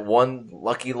you want that one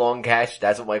lucky long catch,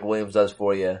 that's what Mike Williams does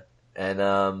for you. And,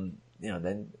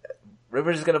 then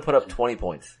Rivers is going to put up 20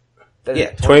 points.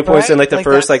 20 points in like the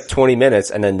first 20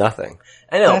 minutes and then nothing.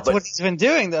 I know. That's what he's been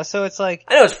doing though, so it's like.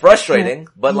 I know it's frustrating,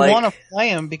 but you want to play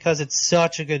him because it's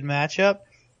such a good matchup,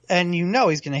 and you know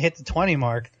he's going to hit the 20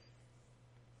 mark.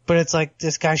 But it's like,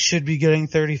 this guy should be getting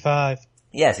 35.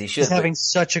 Yes, he should. He's having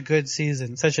such a good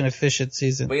season, such an efficient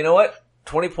season. But you know what?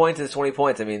 20 points is 20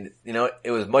 points. I mean,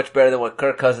 it was much better than what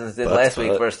Kirk Cousins did last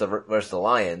week versus the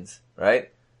Lions, right?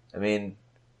 I mean,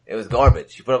 it was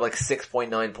garbage. He put up like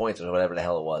 6.9 points or whatever the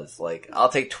hell it was. Like, I'll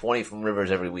take 20 from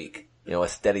Rivers every week. A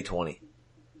steady 20.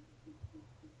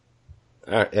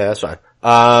 Alright, yeah, that's fine.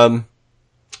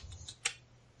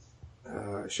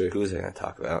 Who was I going to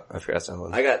talk about? I forgot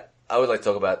someone. I would like to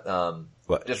talk about,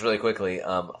 what? Just really quickly,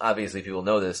 obviously people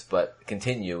know this, but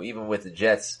continue, even with the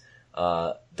Jets,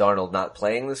 Darnold not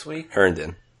playing this week.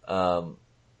 Herndon. I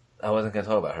wasn't going to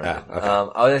talk about Herndon. Okay.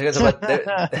 I was going to talk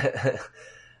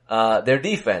about their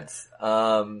defense.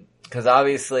 Cause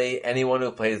obviously anyone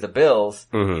who plays the Bills,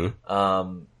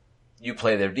 you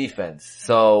play their defense.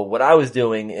 So what I was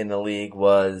doing in the league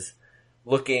was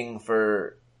looking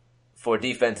for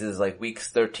defenses like weeks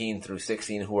 13 through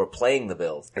 16 who are playing the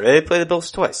Bills. They play the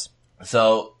Bills twice.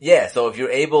 So if you're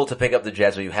able to pick up the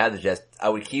Jets or you have the Jets, I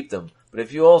would keep them. But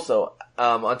if you also,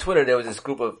 on Twitter there was this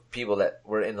group of people that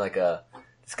were in like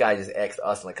this guy just asked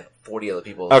us and like 40 other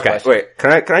people. Okay, wait,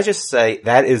 can I just say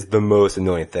that is the most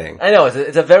annoying thing. I know,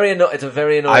 it's a very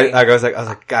annoying. I was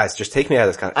like, guys, just take me out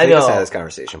of this take us out of this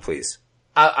conversation, please.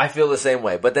 I feel the same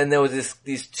way. But then there was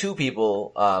these 2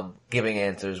 people, giving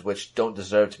answers which don't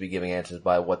deserve to be giving answers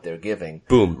by what they're giving.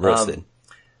 Boom, roasted.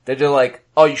 They're just like,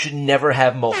 oh, you should never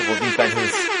have multiple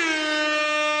defenses.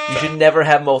 You should never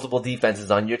have multiple defenses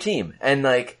on your team. And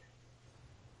like,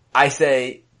 I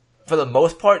say, for the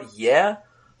most part, yeah,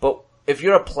 but if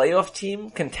you're a playoff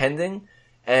team contending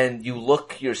and you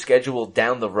look your schedule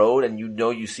down the road and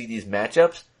you see these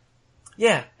matchups,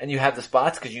 yeah, and you have the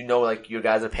spots because like your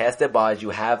guys are past their buys, you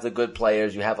have the good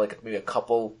players, you have like maybe a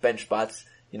couple bench spots,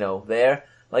 there.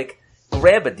 Like,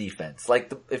 grab a defense.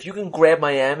 Like, if you can grab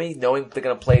Miami, knowing they're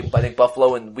gonna play, I think,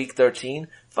 Buffalo in week 13,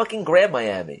 fucking grab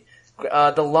Miami.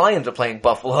 The Lions are playing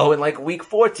Buffalo in like week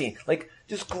 14. Like,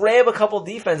 just grab a couple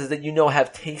defenses that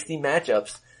have tasty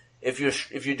matchups if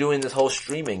you're doing this whole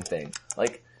streaming thing.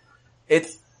 Like,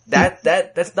 that's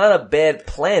not a bad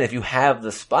plan if you have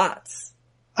the spots.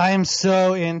 I am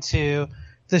so into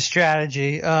the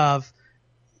strategy of,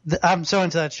 I'm so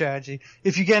into that strategy.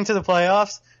 If you get into the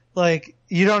playoffs, like,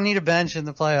 you don't need a bench in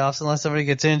the playoffs unless somebody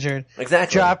gets injured.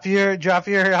 Exactly. Drop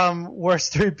your,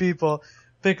 worst 3 people,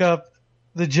 pick up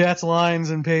the Jets,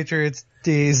 Lions, and Patriots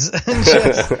D's. And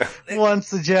just, once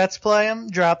the Jets play them,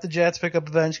 drop the Jets, pick up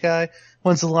a bench guy.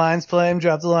 Once the Lions play him,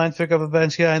 drop the Lions, pick up a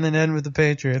bench guy, and then end with the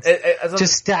Patriots.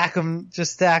 Just stack them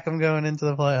going into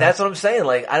the playoffs. That's what I'm saying.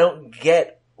 Like, I don't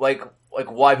get, like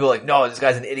why people are like, no, this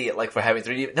guy's an idiot, like, for having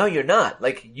 3 No, you're not.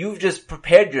 Like, you've just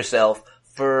prepared yourself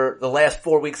for the last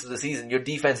 4 weeks of the season. Your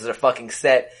defenses are fucking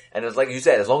set, and it's like you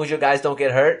said, as long as your guys don't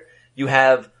get hurt, you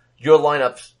have your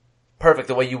lineups perfect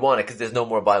the way you want it because there's no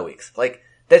more bye weeks. Like,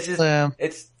 that's just,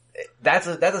 that's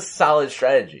a solid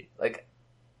strategy. Like,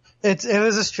 it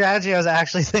was a strategy I was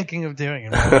actually thinking of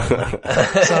doing.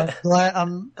 So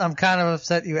I'm kind of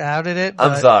upset you outed it.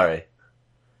 I'm sorry.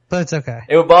 But it's okay.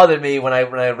 It would bother me when I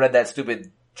read that stupid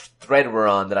thread we're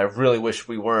on that I really wish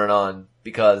we weren't on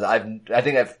because I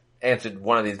think I've answered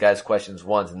one of these guys' questions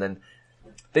once and then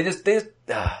they just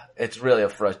it's really a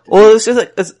frustrating. Well, it's just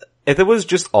like, if it was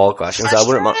just all questions, I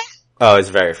wouldn't mind. Oh, it's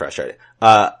very frustrating.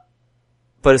 But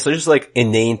it's just like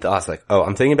inane thoughts like, oh,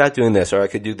 I'm thinking about doing this or I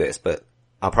could do this, but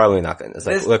I'm probably not going to.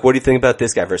 It's like, what do you think about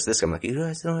this guy versus this guy? I'm like, you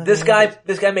guys don't have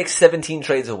this guy makes 17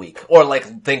 trades a week. Or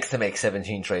like, thinks to make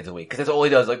 17 trades a week. Cause that's all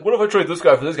he does. Like, what if I trade this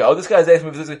guy for this guy? Oh, this guy's asking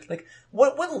me for this guy. Like,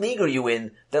 what league are you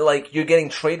in that like, you're getting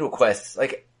trade requests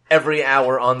like every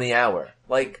hour on the hour?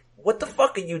 Like, what the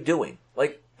fuck are you doing?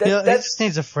 Like, he just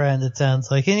needs a friend, it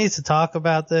sounds like. He needs to talk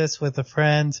about this with a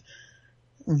friend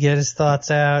and get his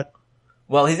thoughts out.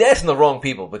 Well, he's asking the wrong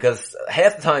people because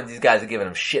half the time these guys are giving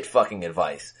him shit fucking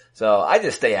advice. So I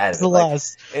just stay out of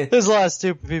it. There's a lot of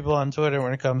stupid people on Twitter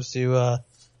when it comes to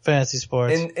fantasy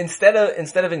sports. Instead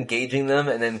of engaging them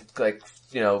and then like,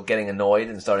 getting annoyed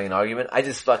and starting an argument, I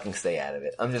just fucking stay out of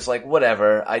it. I'm just like,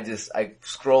 whatever. I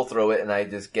scroll through it and I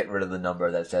just get rid of the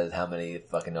number that says how many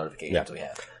fucking notifications we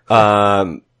have.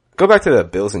 Go back to the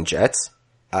Bills and Jets.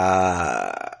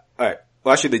 Alright.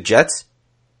 Well, actually the Jets,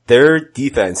 their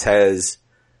defense has,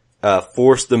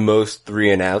 forced the most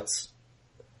 3-and-outs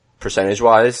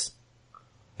percentage-wise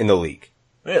in the league.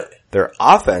 Really? Their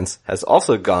offense has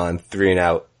also gone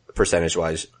 3-and-out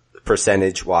percentage-wise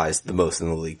the most in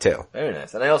the league too. Very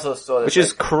nice. And I also saw that, which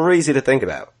is crazy to think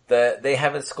about. That they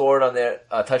haven't scored on their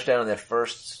touchdown on their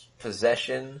first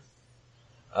possession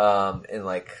in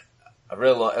like a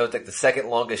real long, it was like the second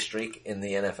longest streak in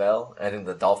the NFL. I think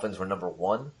the Dolphins were number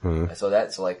 1. I saw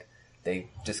that. So like they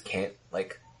just can't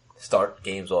like start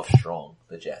games off strong,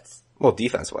 the Jets. Well,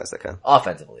 defense-wise they can.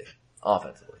 Offensively.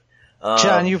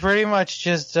 John, you pretty much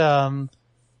just said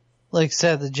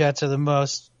the Jets are the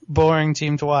most boring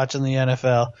team to watch in the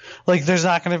NFL. Like, there's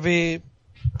not going to be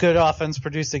good offense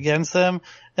produced against them,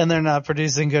 and they're not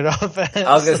producing good offense.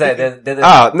 I was going to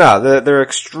say, they're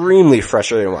extremely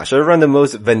frustrating to watch. They run the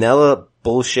most vanilla,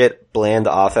 bullshit, bland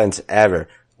offense ever.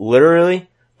 Literally,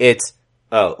 it's,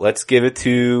 let's give it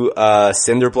to,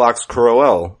 Cinderblocks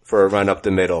Crowell for a run up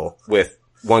the middle with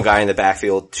one guy in the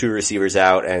backfield, 2 receivers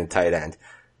out, and a tight end.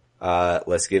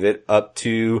 Let's give it up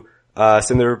to,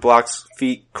 Cinderblocks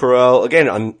Feet Crowell again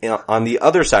on the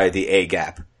other side of the A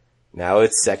gap. Now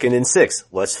it's 2nd and 6.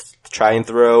 Let's try and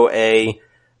throw a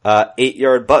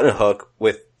 8-yard button hook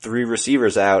with 3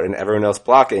 receivers out and everyone else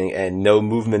blocking and no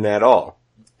movement at all.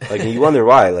 Like, you wonder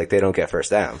why, like, they don't get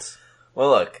first downs. Well,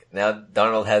 look, now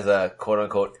Darnold has a quote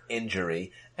unquote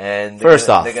injury, and they're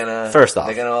gonna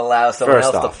allow someone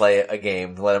else to play a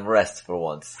game to let him rest for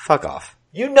once. Fuck off.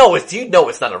 You know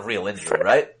it's not a real injury,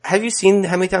 right? Have you seen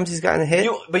how many times he's gotten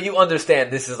hit? But you understand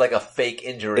this is like a fake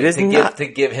injury. It is to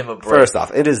give him a break. First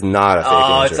off, it is not a fake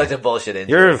injury. Oh, it's such a bullshit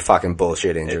injury. You're a fucking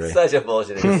bullshit injury. It's such a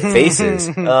bullshit injury. Faces.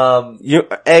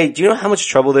 Hey, do you know how much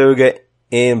trouble they would get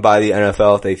in by the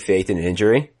NFL if they faked an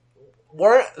injury?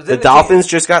 The Dolphins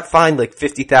just got fined like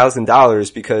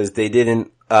 $50,000 because they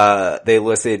didn't, they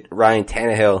listed Ryan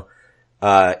Tannehill,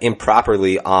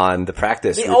 improperly on the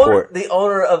practice report. The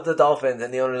owner of the Dolphins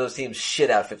and the owner of those teams shit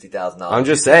out $50,000. I'm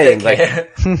just saying, like,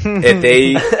 if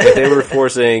they were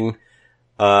forcing,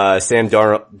 Sam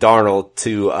Darnold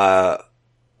to,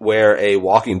 wear a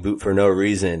walking boot for no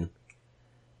reason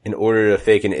in order to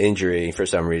fake an injury for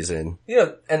some reason.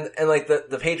 And like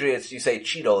the Patriots, you say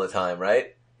cheat all the time,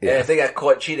 right? Yeah. And if they got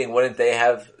caught cheating, wouldn't they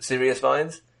have serious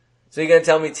fines? So you're gonna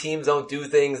tell me teams don't do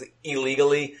things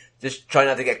illegally, just try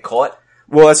not to get caught?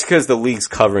 Well, that's because the league's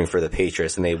covering for the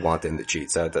Patriots and they want them to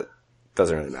cheat, so that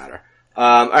doesn't really matter.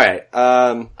 Alright,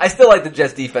 I still like the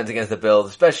Jets defense against the Bills,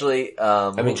 especially,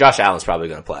 Josh Allen's probably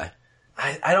gonna play.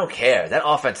 I don't care. That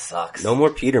offense sucks. No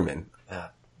more Peterman.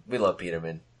 We love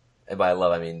Peterman. And by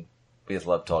love, I mean, we just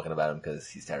love talking about him because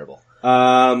he's terrible.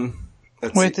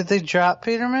 Wait, did they drop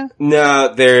Peterman?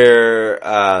 No, they're,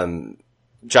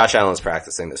 Josh Allen's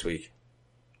practicing this week.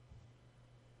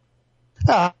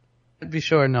 I'd be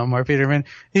sure no more Peterman.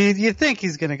 You think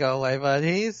he's gonna go away, but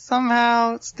he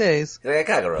somehow stays. He's like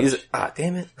a cockroach.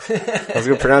 Damn it. I was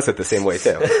gonna pronounce it the same way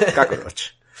too.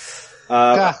 Cockroach.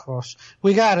 Cockroach.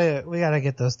 We gotta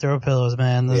get those throw pillows,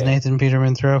 man. Those Nathan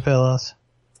Peterman throw pillows.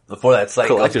 Before that site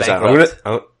goes bankrupt.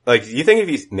 You think if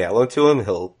you mail them to him,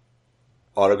 he'll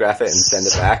autograph it and send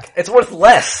it back? It's worth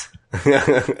less.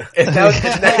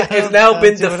 It's now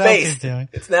been defaced.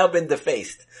 It's now been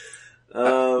defaced.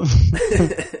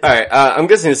 Alright, I'm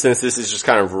guessing since this is just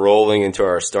kind of rolling into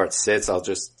our start sits, I'll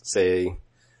just say,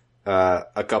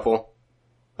 a couple.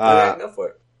 Go for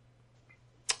it.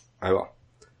 I will.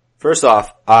 First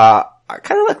off, I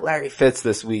kind of like Larry Fitz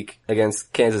this week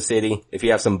against Kansas City. If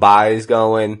you have some buys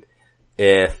going,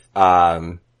 if,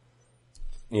 you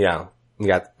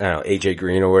got, AJ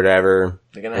Green or whatever.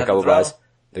 They're gonna have to throw.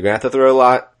 They're gonna have to throw a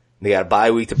lot. They got a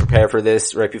bye week to prepare for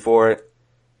this right before it.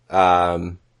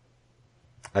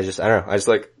 I just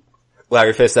like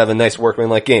Larry Fitz to have a nice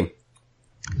workman-like game.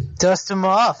 Dust him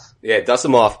off. Yeah, dust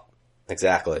him off.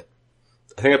 Exactly.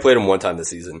 I think I played him one time this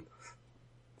season.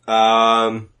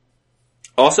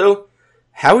 Also,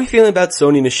 how are we feeling about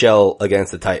Sony Michel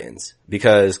against the Titans?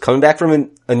 Because coming back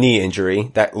from a knee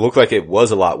injury, that looked like it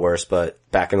was a lot worse, but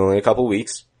back in only a couple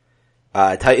weeks.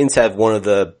 Titans have one of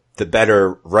the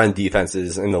better run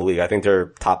defenses in the league. I think they're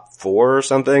top 4 or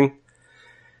something.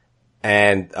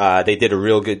 And, they did a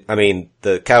real good, I mean,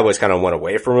 the Cowboys kind of went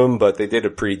away from him, but they did a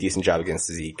pretty decent job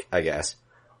against Zeke, I guess.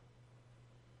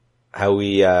 How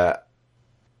we,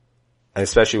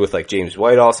 especially with like James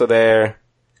White also there.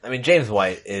 I mean, James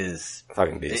White is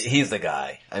Fucking beast. he's the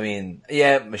guy. I mean,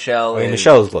 yeah, Michelle.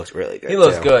 Michelle looks really good. He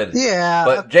looks too. good. Yeah,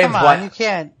 but James come on, White. you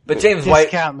can't. But James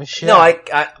discount White. Michelle.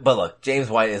 No, but look, James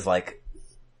White is like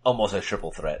almost a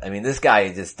triple threat. I mean, this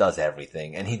guy just does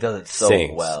everything, and he does it so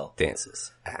Sings, well.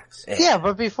 dances, acts. Yeah,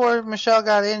 but before Michelle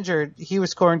got injured, he was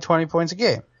scoring 20 points a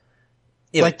game.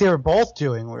 Yeah, Like they were both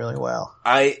doing really well.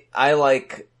 I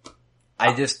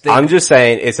just think, I'm just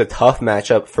saying it's a tough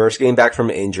matchup. First game back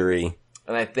from injury.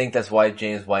 and I think that's why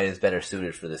James White is better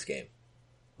suited for this game.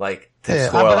 Like to Yeah,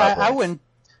 score a but lot of I points.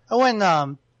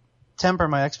 wouldn't temper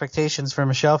my expectations for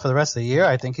Michelle for the rest of the year.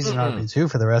 I think he's an RB2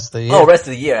 for the rest of the year. Oh, rest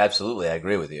of the year, absolutely. I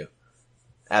agree with you.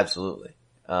 Absolutely.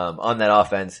 On that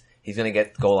offense, he's gonna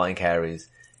get goal line carries.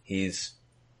 He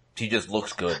just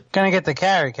looks good. Gonna get the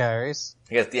carries.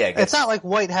 It's It's not like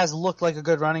White has looked like a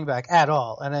good running back at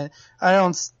all, and I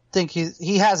don't think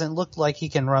he hasn't looked like he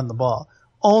can run the ball.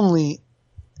 Only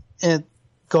at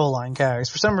goal line carries.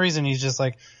 For some reason, he's just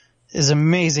like is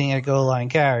amazing at goal line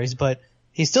carries, but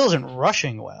he still isn't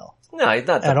rushing well. No, he's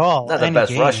not at all. Not the Any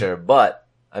best game. rusher, but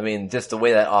I mean, just the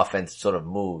way that offense sort of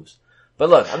moves. But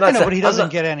look, I'm not I know, saying, but he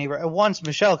doesn't get any. Once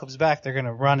Michelle comes back, they're going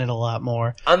to run it a lot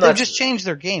more. They've just changed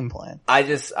their game plan. but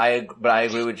I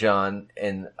agree with John.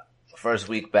 In first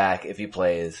week back, if he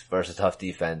plays versus tough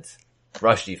defense,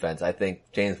 rush defense, I think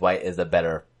James White is the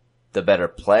better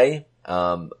play.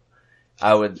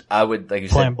 I would, like you Playing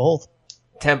said, both.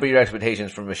 temper your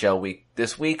expectations for Michelle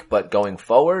this week, but going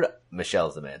forward,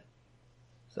 Michelle's the man.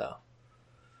 So.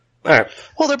 Alright.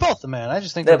 Well, they're both the man. I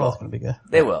just think They're they're both both. going to be good.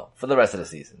 They will, for the rest of the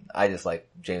season. I just like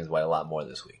James White a lot more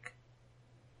this week.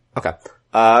 Okay.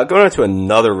 Going on to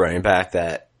another running back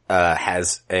that,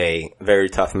 has a very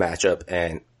tough matchup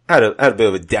and had a bit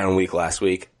of a down week last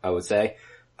week, I would say.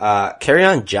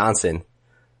 Kerryon Johnson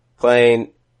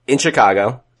playing in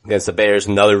Chicago against the Bears,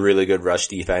 another really good rush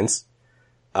defense.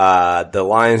 The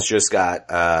Lions just got,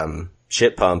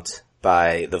 shit pumped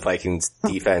by the Vikings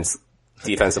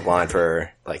defensive line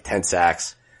for like 10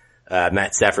 sacks.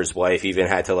 Matt Stafford's wife even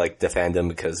had to like defend him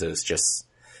because it was just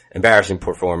embarrassing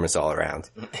performance all around.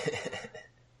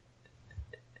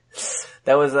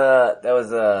 That was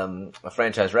a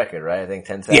franchise record, right? I think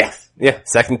 10 sacks. Yeah.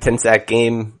 Second 10 sack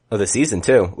game of the season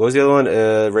too. What was the other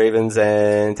one? Ravens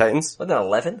and Titans? Wasn't that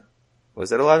 11?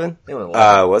 Was it 11? It was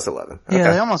 11. It was 11. Okay.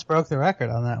 Yeah, they almost broke the record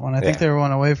on that one. I think they were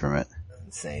one away from it.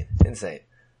 Insane.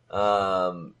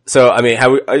 So, I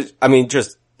mean,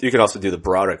 just, you can also do the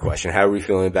broader question. How are we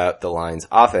feeling about the Lions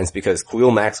offense? Because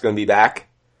Khalil Mack's gonna be back,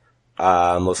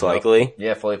 most likely.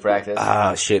 Yeah, fully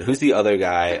practiced. Shit, who's the other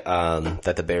guy,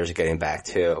 that the Bears are getting back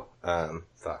too?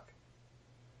 Fuck.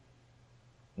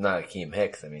 Not Akeem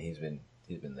Hicks. I mean, he's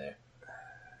been there.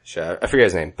 Shit, I forget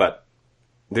his name, but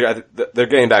they're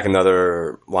getting back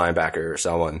another linebacker or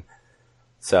someone.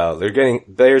 So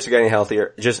Bears are getting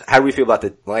healthier. Just how do we feel about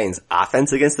the Lions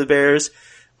offense against the Bears?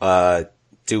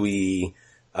 Do we,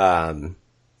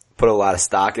 put a lot of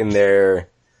stock in their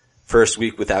first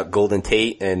week without Golden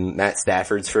Tate and Matt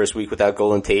Stafford's first week without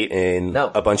Golden Tate in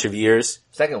a bunch of years?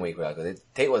 Second week without Golden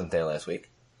Tate. Wasn't there last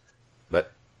week.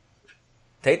 But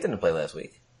Tate didn't play last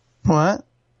week. What?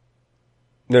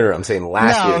 no, I'm saying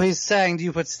last No, week. he's saying, do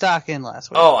you put stock in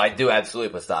last week? Oh, I do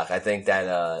absolutely put stock. I think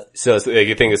that, So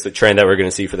you think it's the trend that we're going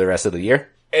to see for the rest of the year?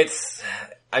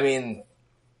 I mean,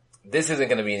 this isn't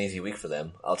going to be an easy week for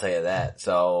them. I'll tell you that.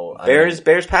 So, Bears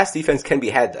pass defense can be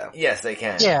had though. yes, they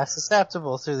can. Yeah,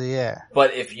 susceptible through the air.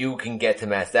 But if you can get to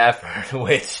Matt Stafford,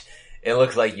 which it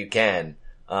looks like you can,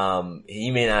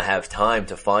 he may not have time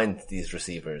to find these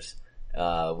receivers.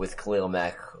 With Khalil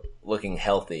Mack looking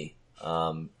healthy,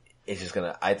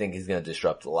 I think he's gonna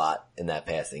disrupt a lot in that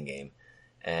passing game.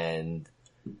 And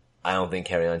I don't think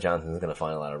Kerryon Johnson is gonna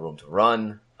find a lot of room to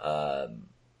run.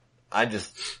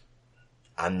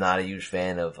 I'm not a huge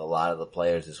fan of a lot of the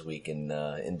players this week in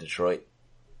Detroit.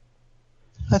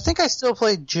 I think I still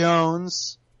play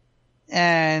Jones,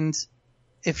 and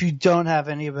if you don't have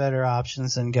any better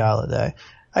options than Galladay,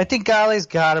 I think Galladay's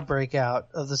got to break out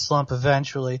of the slump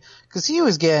eventually, because he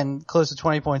was getting close to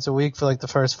 20 points a week for like the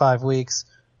first 5 weeks.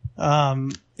 Yeah,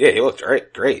 he looked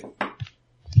great.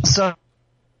 So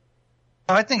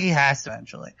I think he has to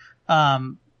eventually.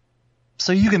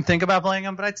 So you can think about playing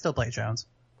him, but I'd still play Jones.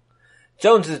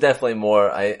 Jones is definitely more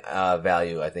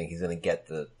value. I think he's going to get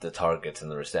the targets and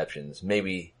the receptions,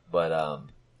 maybe. But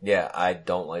yeah, I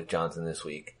don't like Johnson this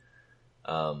week.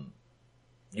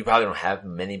 You probably don't have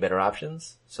many better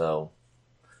options, so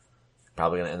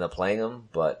probably going to end up playing him.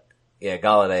 But Yeah,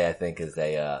 Galladay I think is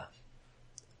a,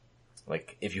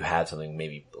 like, if you have something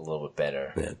maybe a little bit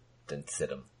better, then sit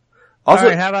him. Also, all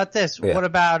right, how about this? Yeah. What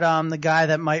about the guy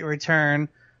that might return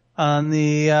on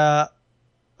the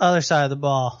other side of the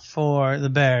ball for the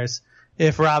Bears?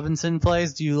 If Robinson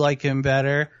plays, do you like him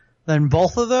better than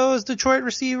both of those Detroit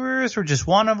receivers, or just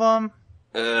one of them?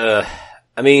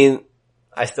 I mean,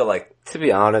 I still like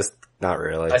not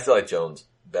really. Jones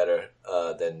better,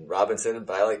 than Robinson,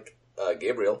 but I like,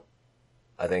 Gabriel,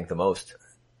 I think the most.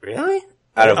 Really?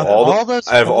 Out of all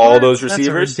those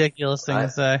receivers? That's a ridiculous thing to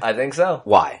say. I think so.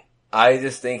 Why? I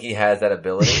just think he has that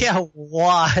ability. Yeah,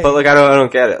 why? But like, I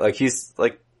don't get it. Like, he's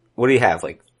like, what do you have?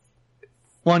 Like,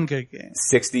 one good game.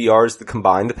 60 yards to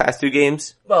combine the past 2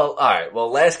 games? Well, alright.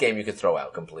 Well, last game you could throw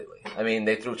out completely. I mean,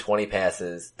 they threw 20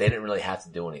 passes. They didn't really have to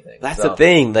do anything. That's the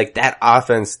thing. Like, that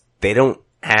offense, they don't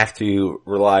have to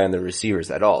rely on the receivers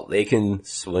at all. They can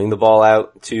swing the ball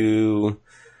out to...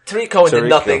 Tariq Cohen did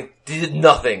nothing. He did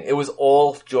nothing. It was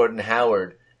all Jordan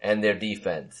Howard and their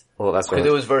defense. Well, that's what Because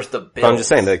it was versus the Bills. But I'm just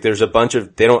saying, like, there's a bunch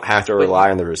of, they don't have to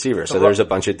rely on the receiver, so there's a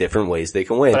bunch of different ways they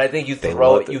can win. But I think you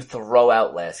throw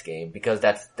out last game because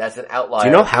that's an outlier. Do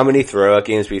you know how many throwout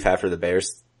games we've had for the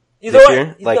Bears this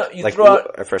year?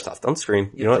 First off, don't scream.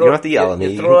 You don't have to yell at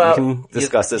me. You can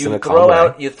discuss this in a calm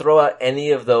way. You throw out any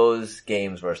of those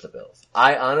games versus the Bills.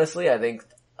 I think,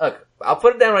 look, I'll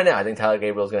put it down right now. I think Tyler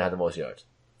Gabriel's gonna have the most yards.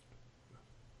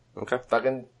 Okay.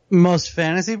 Most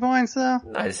fantasy points, though?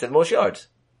 I just said most yards.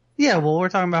 Yeah, well, we're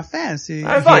talking about fantasy.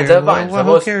 Alright, fine, so fine.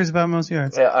 Who cares about most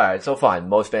yards? Yeah, alright, so fine.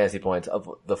 Most fantasy points of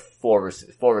the four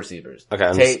receivers.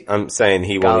 Okay, I'm saying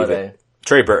he won't even...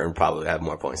 Trey Burton probably have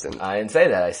more points than... I didn't say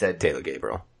that. I said... Taylor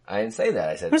Gabriel. I didn't say that.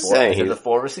 I said the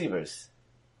 4 receivers.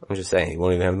 I'm just saying he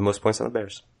won't even have the most points on the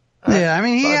Bears. Yeah, I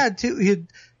mean, he had 2...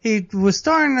 He was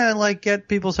starting to, like, get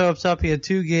people's hopes up. He had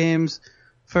 2 games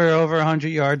for over 100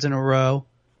 yards in a row.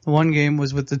 One game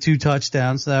was with the 2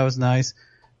 touchdowns, so that was nice.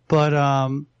 But,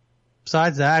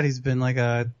 besides that, he's been like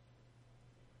a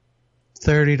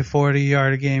 30 to 40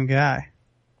 yard a game guy.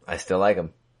 I still like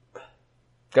him.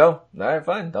 Go. Alright,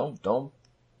 fine. Don't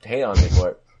hate on me for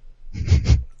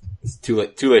it. It's too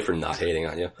late for not hating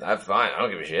on you. I'm fine. I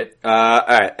don't give a shit.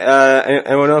 Alright.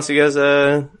 Anyone else you guys,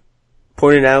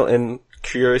 pointed out and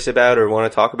curious about or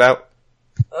want to talk about?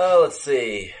 Let's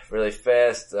see. Really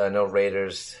fast. No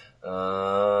Raiders.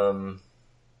 On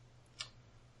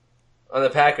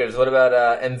the Packers, what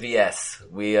about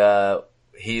MVS?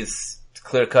 He's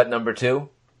clear cut number 2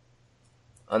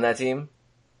 on that team.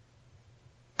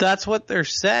 That's what they're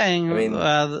saying. I mean,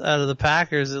 out of the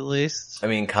Packers, at least. I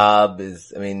mean, Cobb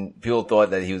is. I mean, people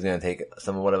thought that he was going to take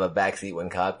somewhat of a backseat when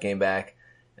Cobb came back,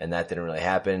 and that didn't really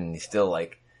happen. And he's still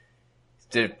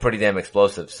pretty damn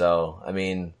explosive. So, I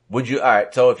mean, would you? All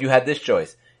right. So, if you had this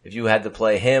choice, if you had to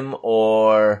play him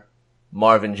or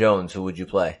Marvin Jones, who would you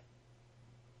play?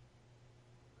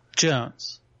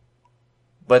 Jones.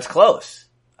 But it's close.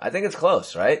 I think it's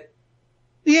close, right?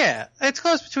 Yeah, it's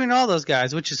close between all those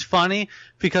guys, which is funny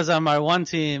because on my one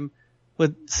team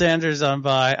with Sanders on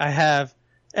bye, I have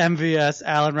MVS,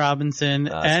 Allen Robinson,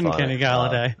 and funny. Kenny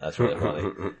Galladay. That's really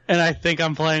funny. And I think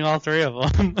I'm playing all 3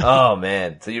 of them. Oh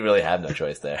man, so you really have no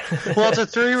choice there. Well, it's a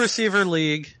 3 receiver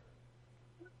league.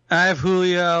 I have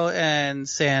Julio and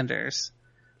Sanders.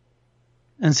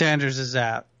 And Sanders is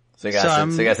out. So you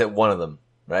gotta sit one of them,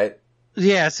 right?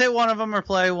 Yeah, sit one of them or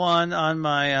play one on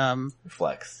my,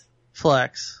 flex.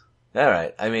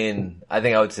 Alright. I mean, I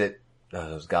think I would sit, it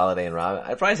was Galladay and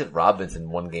Robinson. I'd probably sit Robinson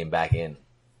one game back in.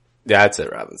 Yeah, I'd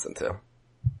sit Robinson too.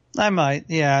 I might,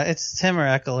 yeah, it's him or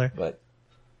Eckler. But,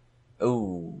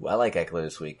 ooh, I like Eckler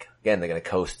this week. Again, they're gonna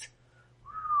coast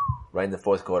right in the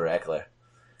 4th quarter, Eckler.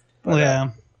 But,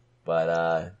 yeah.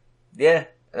 Yeah.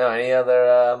 No, any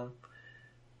other,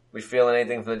 we feeling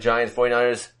anything from the Giants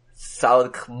 49ers?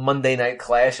 Solid Monday night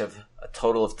clash of a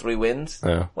total of 3 wins.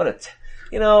 Yeah.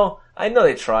 I know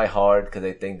they try hard because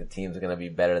they think the teams are going to be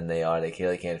better than they are. They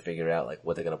really can't figure out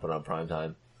what they're going to put on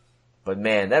primetime. But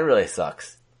man, that really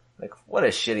sucks. What a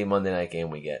shitty Monday night game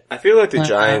we get. I feel like the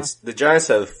Giants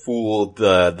have fooled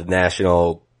the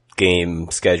national game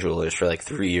schedulers for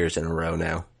 3 years in a row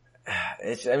now.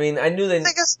 I knew they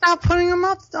gotta stop putting them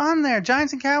up on there.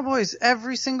 Giants and Cowboys, they have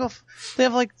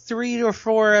 3 or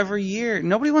 4 every year.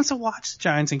 Nobody wants to watch the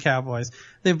Giants and Cowboys.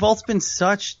 They've both been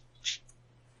such.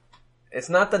 It's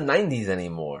not the 90s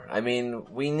anymore. I mean,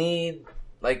 we need,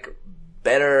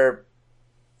 better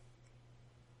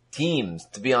teams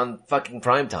to be on fucking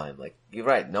primetime. You're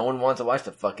right. No one wants to watch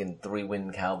the fucking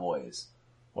 3-win Cowboys.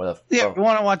 We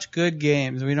want to watch good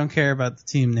games. We don't care about the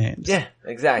team names. Yeah,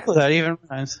 exactly. That even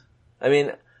rhymes. I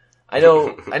mean, I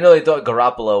know they thought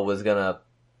Garoppolo was gonna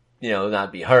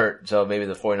not be hurt. So maybe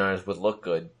the 49ers would look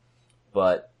good.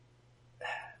 But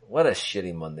what a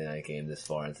shitty Monday night game this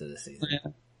far into the season.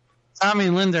 Yeah. Tommy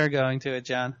and Linda are going to it,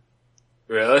 John.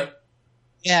 Really?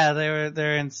 Yeah,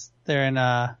 they're in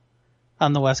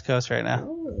on the West Coast right now.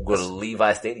 Go to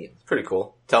Levi Stadium. Pretty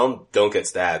cool. Tell them don't get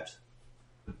stabbed.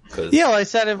 Yeah, well, I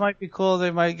said it might be cool.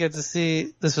 They might get to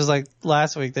see, this was like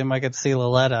last week, they might get to see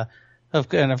Loletta.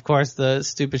 And of course the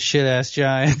stupid shit ass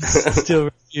Giants still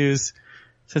refuse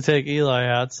to take Eli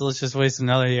out. So let's just waste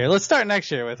another year. Let's start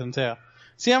next year with him too.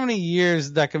 See how many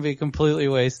years that can be completely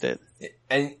wasted.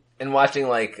 And watching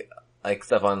like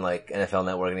stuff on like NFL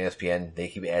Network and ESPN, they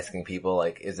keep asking people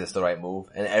like, is this the right move?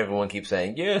 And everyone keeps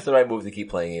saying, yeah, it's the right move to keep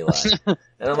playing Eli. And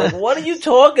I'm like, what are you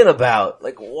talking about?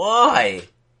 Like, why?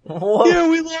 What? Yeah,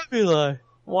 we love Eli.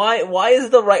 Why is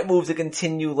it the right move to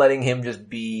continue letting him just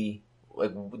be,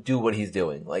 like, do what he's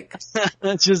doing? Like,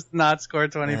 just not score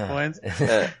 20 points.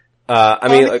 I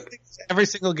mean, like, every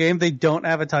single game they don't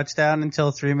have a touchdown until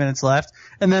 3 minutes left,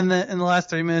 and then in the last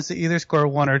 3 minutes they either score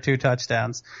 1 or 2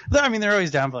 touchdowns. I mean, they're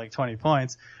always down by like 20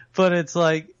 points, but it's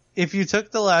like if you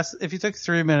took last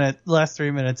 3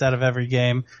 minutes out of every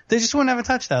game, they just wouldn't have a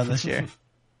touchdown this year.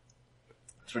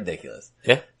 it's ridiculous.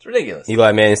 yeah. It's ridiculous.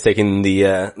 Eli Manning's taking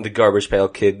the Garbage Pail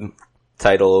Kid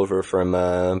title over from,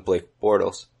 Blake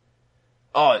Bortles.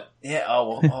 Oh, yeah.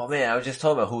 Oh man, I was just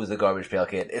talking about who was the Garbage Pail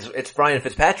Kid. It's Brian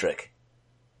Fitzpatrick.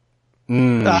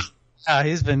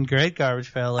 He's been great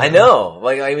Garbage Pail lately. I know.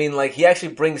 Like, he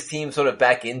actually brings teams sort of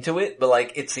back into it, but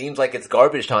like, it seems like it's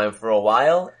garbage time for a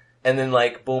while, and then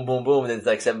like, boom, boom, boom, and then it's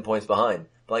like 7 points behind.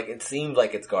 But like, it seems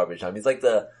like it's garbage time. He's like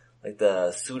the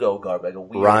pseudo garbage, like a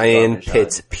weird Ryan garbage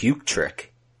Pitt's time. puke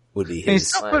trick would be He's his.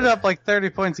 still put up like 30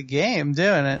 points a game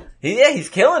doing it. He's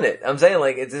killing it. I'm saying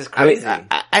like, it's just crazy. I mean,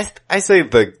 I say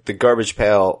the Garbage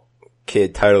Pail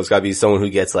Kid title's gotta be someone who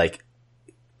gets like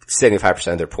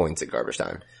 75% of their points at garbage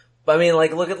time. But I mean,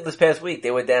 like, look at this past week.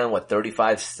 They were down,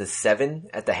 35-7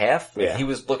 at the half? Yeah. He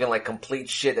was looking like complete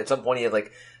shit. At some point he had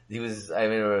like, it was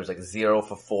like 0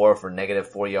 for 4 for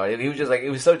 -4 yards. He was just like, it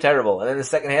was so terrible. And then the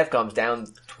second half comes down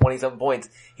 20-something points.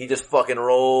 He just fucking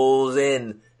rolls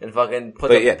in and fucking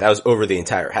puts But yeah, that was over the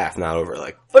entire half, not over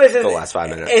like but it's just, the last 5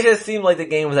 minutes. It just seemed like the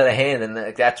game was out of hand, and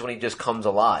like, that's when he just comes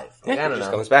alive. Like, Yeah, I he don't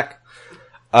just know. comes back.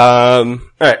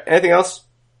 Alright, anything else?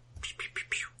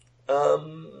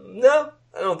 No,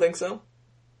 I don't think so.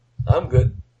 I'm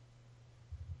good.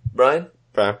 Brian?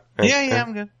 Yeah,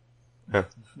 I'm good. Yeah.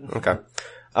 Okay.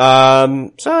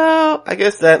 So I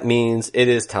guess that means it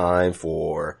is time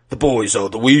for the boys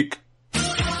of the week.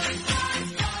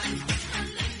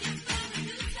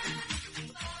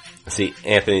 See,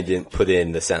 Anthony didn't put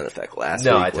in the sound effect last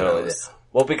week. No, I totally did.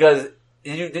 Well, because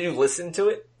did you listen to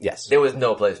it? Yes. There was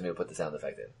no place for me to put the sound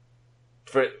effect in.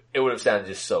 It would have sounded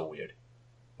just so weird.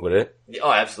 Would it?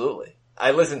 Oh, absolutely.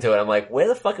 I listened to it. I'm like, where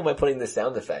the fuck am I putting this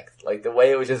sound effect? Like the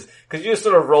way it was just, cause you just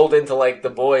sort of rolled into like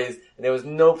the boys and there was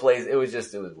no place. It was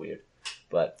weird.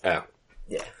 But Oh.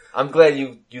 yeah, I'm glad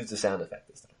you used the sound effect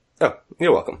this time. Oh,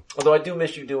 you're welcome. Although I do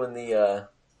miss you doing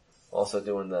also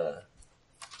doing the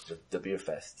beer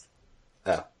fest.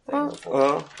 Oh.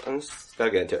 Well, I'm just gotta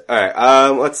get into it.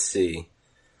 Alright, let's see.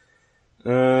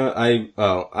 I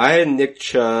had Nick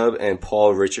Chubb and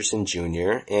Paul Richardson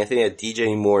Jr. Anthony had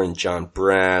DJ Moore and John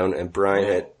Brown, and Brian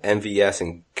had MVS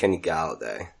and Kenny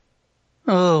Galladay.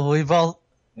 Oh, we both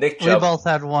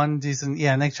had one decent.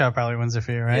 Yeah, Nick Chubb probably wins it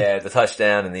for you, right? Yeah, the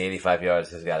touchdown and the 85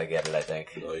 yards has got to get it, I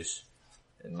think. Nice.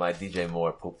 And my DJ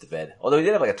Moore pooped the bed. Although he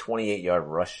did have like a 28-yard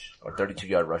rush or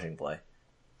 32-yard rushing play.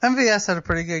 MVS had a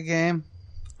pretty good game.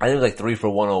 I think it was like 3 for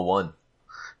 101.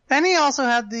 And he also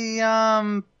had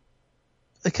the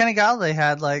Kenny Galladay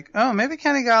had maybe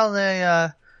Kenny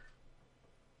Galladay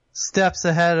steps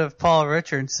ahead of Paul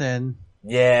Richardson.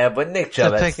 Yeah, but Nick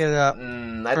Chubb to pick it up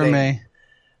I for think, me.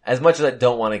 As much as I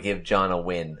don't want to give John a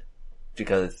win,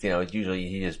 because usually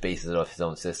he just bases it off his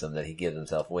own system that he gives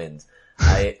himself wins.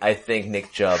 I think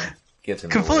Nick Chubb gives him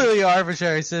completely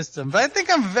arbitrary system, but I think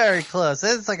I'm very close.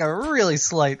 It's like a really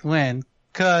slight win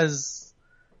because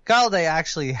Galladay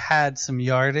actually had some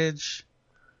yardage.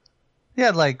 He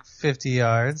had like 50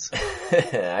 yards.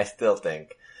 I still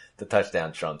think the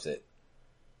touchdown trumps it.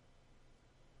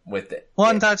 With it.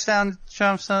 One touchdown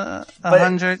trumps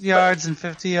 100 yards and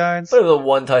 50 yards. But it was a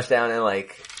one touchdown and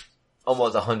like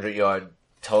almost 100-yard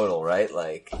total, right?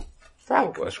 Like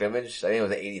Probably. scrimmage. I think it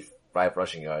was 85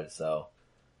 rushing yards. So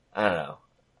I don't know.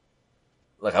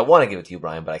 Look, I want to give it to you,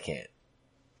 Brian, but I can't.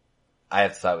 I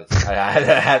have to side with I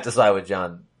have to side with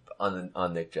John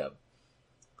on Nick Chubb.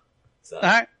 So All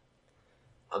right.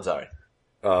 I'm sorry.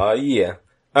 Yeah.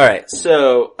 Alright,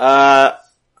 so,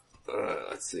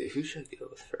 let's see, who should I go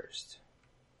with first?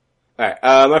 Alright,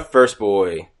 my first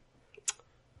boy.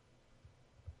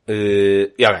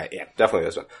 Definitely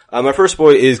this one. My first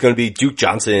boy is gonna be Duke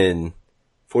Johnson.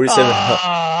 47.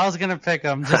 I was gonna pick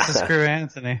him just to screw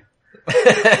Anthony.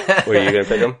 Were you gonna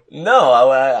pick him? No,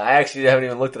 I actually haven't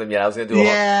even looked at him yet. I was gonna do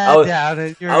I doubt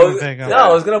it. You're gonna pick him. No,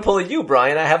 I was gonna pull a you,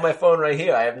 Brian. I have my phone right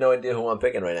here. I have no idea who I'm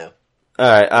picking right now.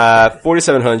 Alright,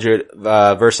 4,700,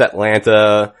 versus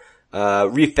Atlanta,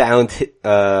 refound,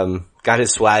 got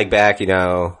his swag back, you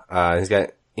know,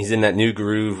 he's in that new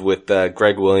groove with,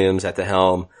 Greg Williams at the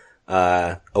helm,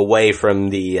 away from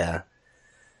the,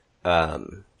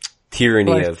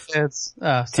 tyranny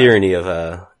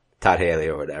of Todd Haley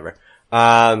or whatever.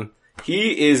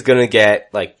 He is gonna get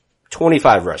like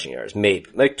 25 rushing yards, maybe,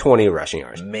 like 20 rushing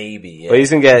yards. Maybe, yeah. But he's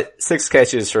gonna get 6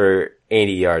 catches for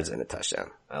 80 yards and a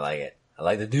touchdown. I like it. I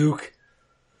like the Duke.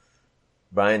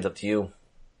 Brian's up to you.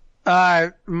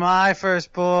 Alright, my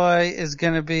first boy is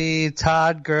gonna be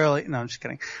Todd Gurley. No, I'm just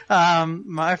kidding.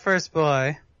 My first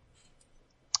boy,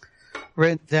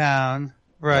 written down,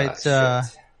 my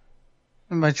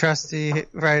trusty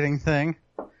writing thing,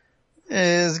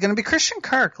 is gonna be Christian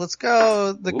Kirk. Let's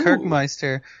go the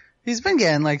Kirkmeister. He's been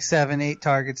getting like 7-8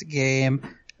 targets a game.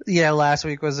 Yeah, last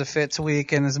week was a Fitz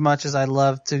week, and as much as I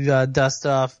love to dust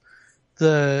off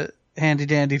the handy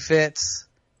dandy Fitz,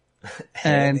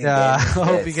 and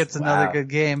hope he gets another good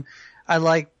game. I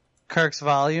like Kirk's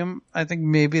volume. I think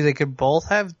maybe they could both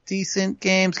have decent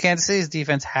games. Kansas City's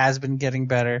defense has been getting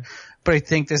better, but I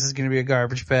think this is going to be a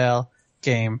garbage pail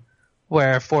game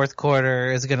where fourth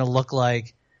quarter is going to look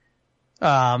like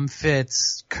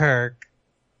Fitz, Kirk,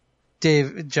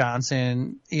 Dave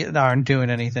Johnson aren't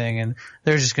doing anything, and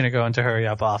they're just going to go into hurry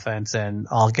up offense, and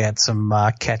I'll get some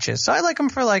catches. So I like them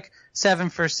for like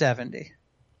 7 for 70.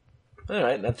 All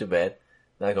right, not too bad.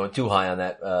 Not going too high on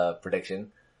that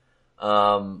prediction.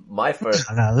 My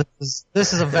first. No,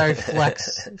 this is a very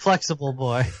flexible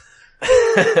boy.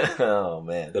 Oh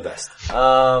man, The best.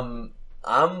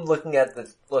 I'm looking at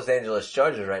the Los Angeles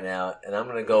Chargers right now, and I'm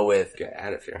going to go with Get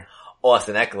out of here.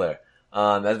 Austin Eckler.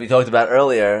 As we talked about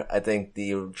earlier, I think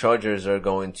the Chargers are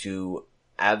going to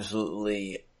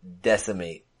absolutely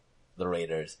decimate the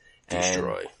Raiders.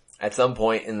 Destroy. And at some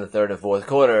point in the third and fourth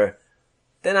quarter,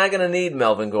 they're not going to need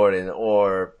Melvin Gordon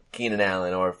or Keenan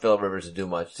Allen or Phillip Rivers to do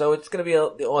much. So it's going to be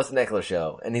the Austin Eckler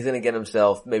show. And he's going to get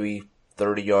himself maybe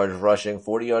 30 yards rushing,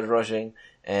 40 yards rushing,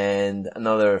 and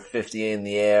another 50 in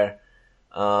the air.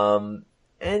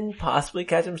 And possibly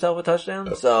catch himself a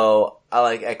touchdown. So I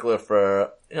like Eckler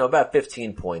for, about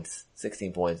 15 points,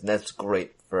 16 points. And that's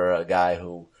great for a guy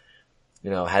who,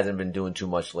 hasn't been doing too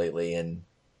much lately and,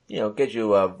 get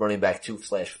you a running back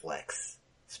 2/flex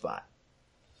spot.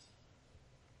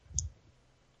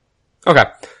 Okay.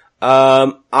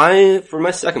 For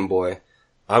my second boy,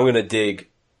 I'm gonna dig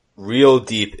real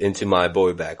deep into my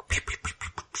boy bag.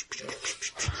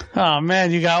 Oh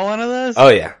man, you got one of those? Oh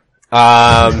yeah.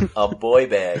 A boy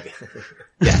bag.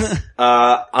 Yes.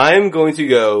 I'm going to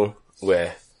go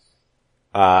with,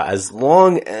 as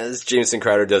long as Jameson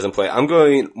Crowder doesn't play, I'm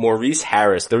going Maurice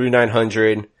Harris,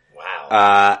 3,900.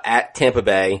 Wow. At Tampa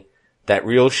Bay. That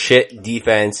real shit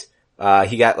defense.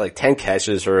 He got like 10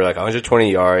 catches for like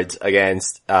 120 yards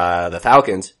against, the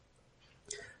Falcons.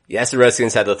 Yes, the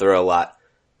Redskins had to throw a lot,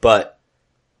 but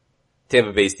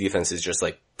Tampa Bay's defense is just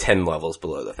like 10 levels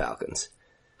below the Falcons.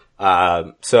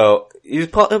 So he's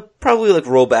probably like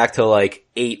roll back to like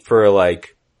 8 for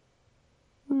like,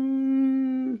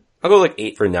 I'll go like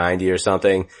 8 for 90 or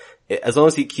something. As long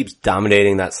as he keeps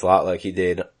dominating that slot like he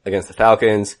did against the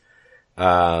Falcons.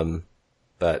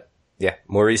 But yeah,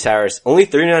 Maurice Harris, only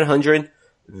 3,900.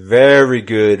 Very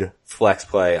good flex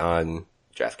play on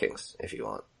DraftKings if you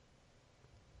want.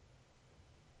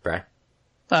 Right?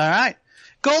 Alright.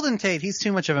 Golden Tate, he's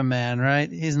too much of a man,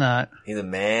 right? He's not. He's a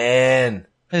man.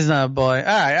 He's not a boy.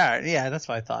 Alright. Yeah, that's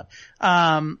what I thought.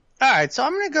 Alright, so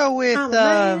I'm gonna go with,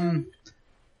 I'm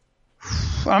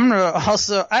gonna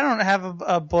also, I don't have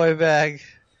a boy bag,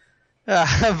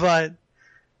 but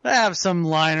I have some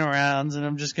lying around, and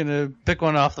I'm just gonna pick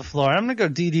one off the floor. I'm gonna go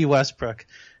D.D. Westbrook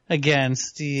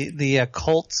against the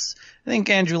Colts. I think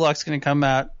Andrew Luck's gonna come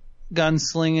out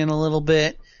gunslinging a little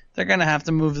bit. They're gonna have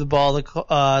to move the ball,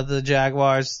 the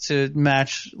Jaguars, to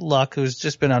match Luck, who's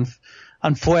just been on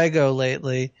fuego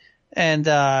lately. And,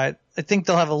 I think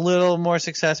they'll have a little more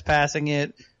success passing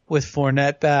it with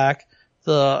Fournette back.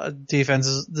 The defense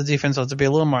will have to be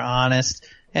a little more honest.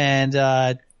 And,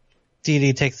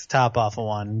 DD takes the top off of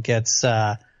one and gets,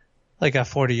 like a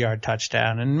 40-yard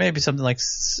touchdown and maybe something like,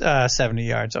 70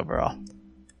 yards overall.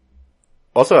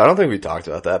 Also, I don't think we talked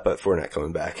about that, but Fournette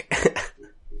coming back.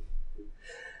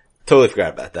 Totally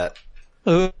forgot about that.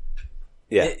 Ooh.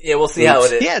 Yeah, we'll see how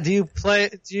it is. Yeah, do you play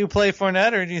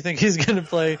Fournette, or do you think he's going to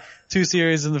play 2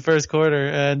 series in the first quarter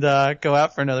and go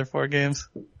out for another 4 games?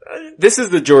 This is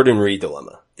the Jordan Reed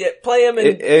dilemma. Yeah, play him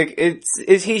and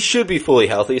He should be fully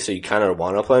healthy, so you kind of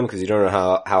want to play him because you don't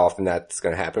know how often that's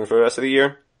going to happen for the rest of the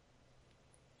year.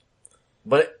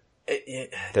 But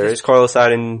there is Carlos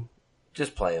Hyde and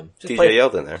just play him. TJ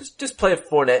Yeldon there. Just play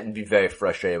Fournette and be very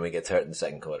frustrated when he gets hurt in the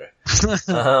second quarter.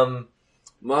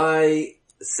 My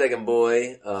second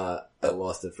boy, I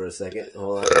lost it for a second.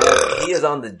 Hold on. He is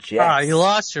on the Jets. You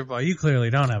lost your boy. You clearly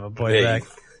don't have a boy back.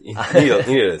 You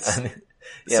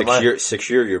need to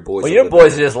secure your boys. Well, your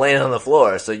boys are just laying on the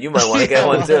floor, so you might want to get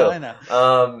one too. I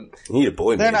know. You need a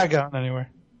boy. They're not going anywhere.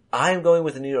 I'm going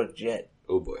with the New York Jet.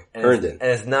 Oh boy, Herndon.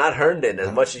 And it's not Herndon,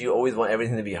 as much as you always want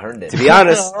everything to be Herndon. To be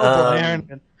honest,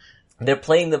 they're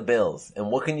playing the Bills, and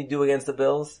what can you do against the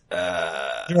Bills?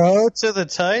 Throw to the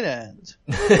tight end.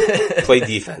 Play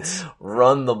defense.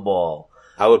 Run the ball.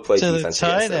 I would play to defense the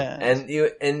tight end.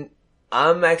 And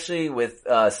I'm actually with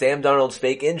Sam Darnold's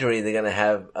fake injury. They're gonna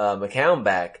have McCown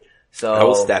back. So I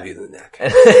will stab you in the neck.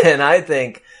 And I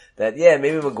think that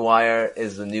maybe McGuire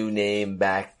is the new name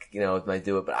back. It might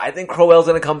do it, but I think Crowell's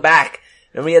gonna come back.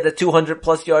 Remember he had the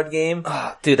 200+ yard game?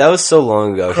 Dude, that was so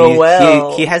long ago.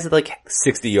 Crowell. He has like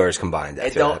 60 yards combined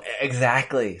after that.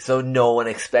 Exactly. So no one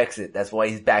expects it. That's why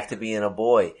he's back to being a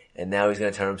boy. And now he's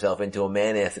gonna turn himself into a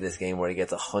man after this game where he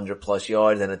gets 100+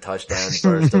 yards and a touchdown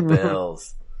versus the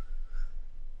Bills.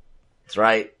 That's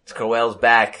right. Crowell's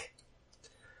back.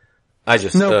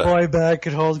 No boy back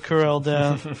could hold Crowell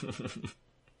down.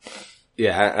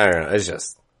 Yeah, I don't know. It's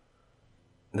just,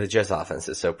 the Jets offense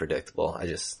is so predictable.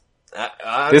 This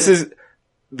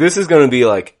is going to be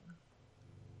like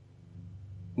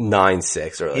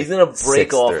 9-6 or like he's going to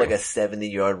break 6-3. off like a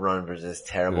 70-yard run versus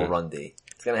terrible run D.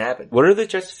 It's going to happen. What are the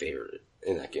Jets favored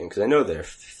in that game? Because I know they're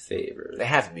favored. They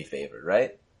have to be favored,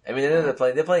 right? I mean, they're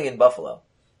playing in Buffalo.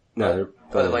 No,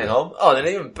 they're playing home. Oh, they're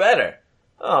even better.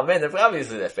 Oh man, they're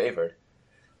favored.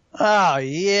 Oh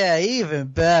yeah, even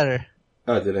better.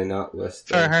 Oh, did I not list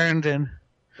for Herndon?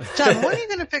 John, when are you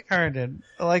going to pick Herndon?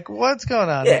 Like, what's going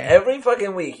on? Yeah, every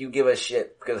fucking week you give a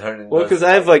shit because Herndon. Well, because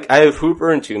I have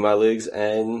Hooper in 2 of my leagues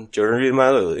and Jordan Reed in my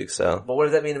other league. So, but what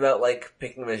does that mean about like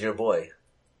picking him as your boy?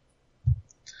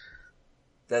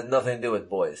 That has nothing to do with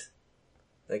boys.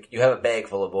 Like you have a bag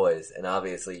full of boys, and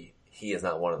obviously he is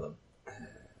not one of them.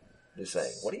 Just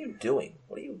saying, what are you doing?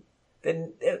 They're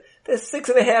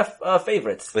 6.5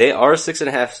 favorites. They are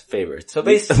 6.5 favorites. So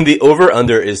basically, the over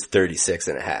under is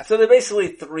 36.5. So they're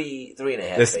basically 3.5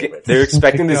 favorites. They're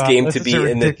expecting this game to be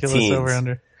in the teens.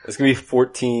 Over-under. It's gonna be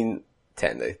 14-10,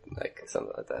 like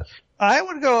something like that. I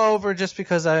would go over just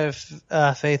because I have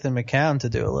faith in McCown to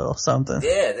do a little something.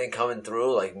 Yeah, then coming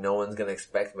through, like no one's gonna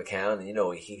expect McCown,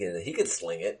 and he could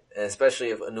sling it, and especially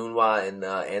if Anunwa and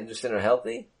Anderson are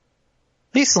healthy.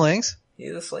 He slings.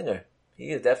 He's a slinger. He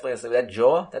is definitely a slinger. That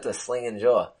jaw, that's a slinging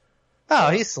jaw. Oh,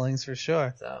 he slings for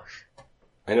sure. So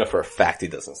I know for a fact he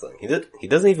doesn't sling. He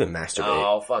doesn't even masturbate.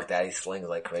 Oh, fuck that. He slings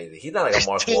like crazy. He's not like a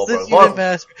Mark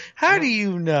Wahlberg. How do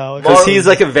you know? Because he's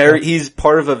like he's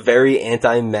part of a very organization.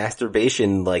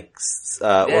 anti-masturbation,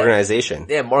 organization.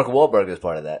 Yeah, Mark Wahlberg is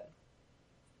part of that.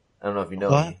 I don't know if you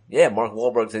know. What? Yeah, Mark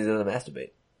Wahlberg says he doesn't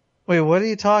masturbate. Wait, what are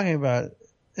you talking about?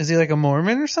 Is he like a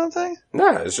Mormon or something?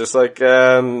 No, it's just like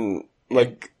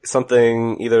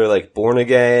something either like born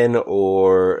again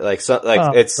or it's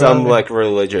some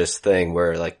religious thing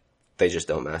where like they just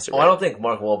don't masturbate. Oh, I don't think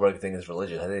Mark Wahlberg thing is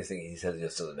religious. I think he says he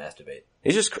just doesn't masturbate.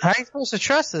 How are you supposed to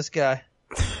trust this guy?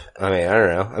 I mean, I don't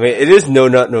know. I mean, it is No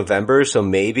Nut November, so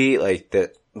maybe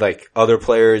other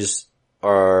players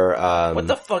are what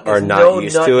the fuck are is not No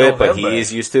used Nut to it, November? but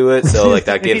he's used to it. So like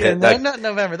that give him No Nut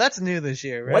November. That's new this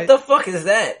year, right? What the fuck is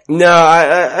that? No,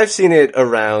 I've seen it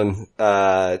around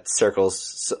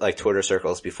circles, like Twitter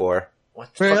circles before.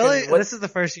 Really? This is the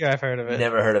first year I've heard of it.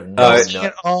 Never heard of No Nut.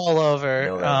 It all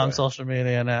over social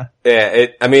media now. Yeah,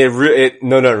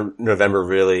 No Nut November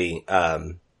really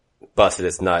busted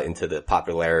its nut into the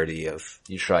popularity of.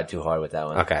 You tried too hard with that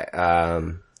one. Okay,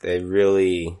 they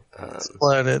really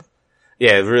exploded.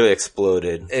 Yeah, it really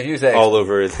exploded. If you say all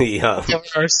over the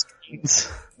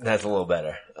that's a little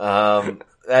better.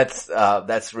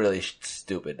 That's really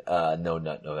stupid. No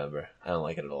Nut November. I don't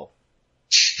like it at all.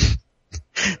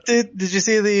 Did you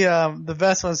see the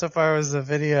best one so far was the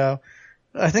video?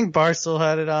 I think Barstool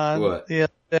had it on the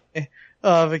other day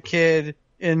of a kid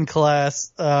in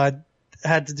class had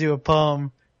to do a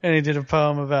poem, and he did a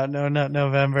poem about No Nut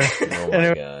November. Oh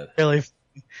my god! Really.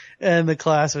 And the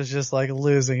class was just like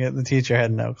losing it, and the teacher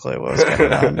had no clue what was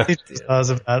going on. The teacher was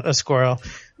about a squirrel.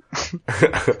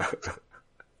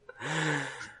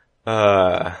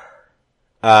 Um,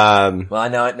 Well,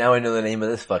 now I know the name of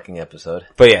this fucking episode.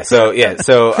 but so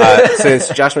since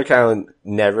Josh McCown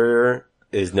never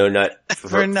is no nut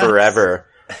For nuts. forever,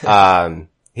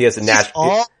 he has a natural.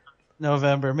 All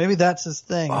November. Maybe that's his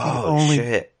thing. He Oh only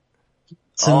shit!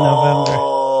 it's in November.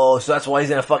 Oh, so that's why he's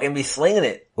gonna fucking be slinging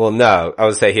it. Well, no, I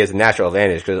would say he has a natural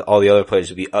advantage because all the other players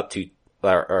would be up too,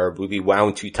 or would be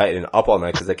wound too tight and up all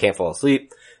night because they can't fall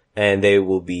asleep, and they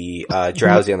will be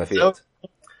drowsy on the field.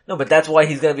 No, but that's why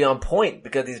he's gonna be on point,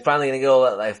 because he's finally gonna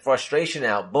go like frustration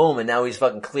out, boom, and now he's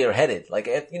fucking clear headed. Like,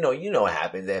 if, you know what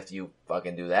happens after you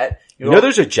fucking do that. You know,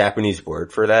 there's a Japanese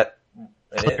word for that.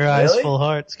 Clear eyes, Really? full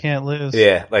hearts, can't lose.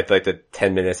 Yeah, like the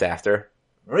 10 minutes after.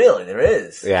 Really, there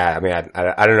is. Yeah, I mean,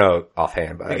 I don't know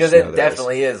offhand, but Because I just know it there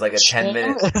definitely is like a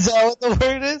 10-minute Is that what the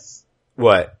word is?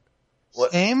 What?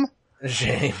 Shame?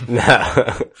 shame.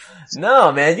 No.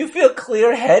 No, man, you feel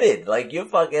clear headed. Like, you're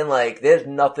fucking like, there's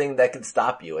nothing that can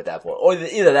stop you at that point. Or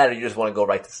either that or you just want to go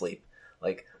right to sleep.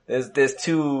 Like, there's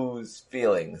two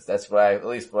feelings. That's what at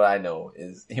least what I know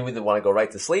is you either want to go right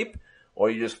to sleep or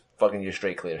you just fucking, you're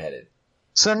straight clear headed.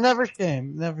 So never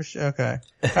shame. Okay.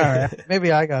 Alright.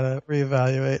 Maybe I gotta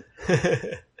reevaluate.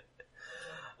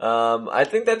 I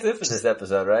think that's it for this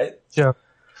episode, right? Sure.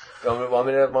 Want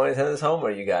me to send this home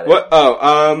or you got it? What?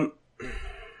 Oh,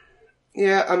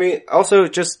 yeah, I mean, also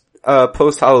just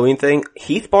post-Halloween thing,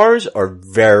 Heath bars are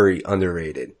very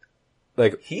underrated.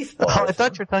 Like, Heath Oh, bars. I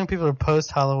thought you were telling people to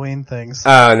post Halloween things.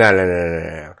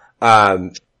 no.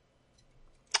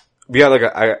 We got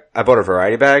I bought a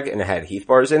variety bag and it had Heath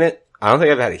bars in it. I don't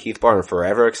think I've had a Heath bar in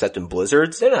forever except in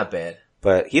blizzards, They're not bad.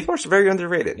 but Heath bars are very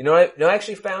underrated. You know what I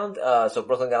actually found? So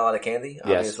Brooklyn got a lot of candy,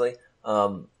 Yes.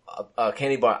 obviously. A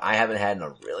candy bar I haven't had in a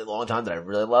really long time that I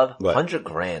really love. What? 100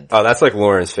 grand. Oh, that's like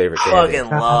Lauren's favorite candy.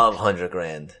 Fucking love 100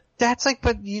 grand. That's like,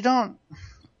 but you don't,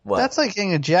 What? that's like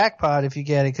getting a jackpot if you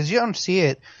get it, cause you don't see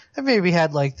it. I've maybe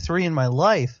had like 3 in my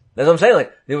life. That's what I'm saying.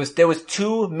 Like, there was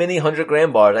 2 mini 100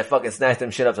 grand bars. I fucking snatched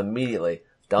them shit up immediately.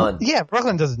 Done. Yeah,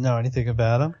 Brooklyn doesn't know anything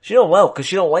about them. She don't well, cause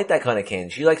she don't like that kind of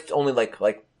candy. She likes only like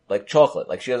chocolate.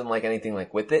 Like, she doesn't like anything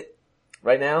like with it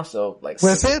right now. So like,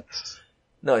 With it?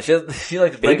 no, she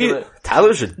likes Maybe regular.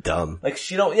 Tyler's are dumb. Like,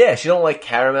 she don't like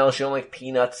caramel. She don't like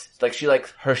peanuts. Like, she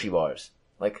likes Hershey bars.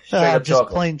 Like, straight up Just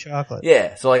chocolate. plain chocolate.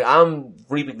 Yeah, so like, I'm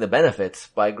reaping the benefits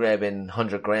by grabbing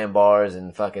 100 gram bars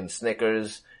and fucking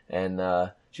Snickers,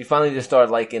 and she finally just started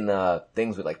liking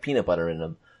things with like peanut butter in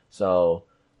them. So,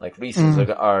 like, Reese's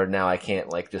are now I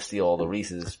can't like just steal all the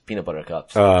Reese's peanut butter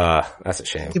cups. That's a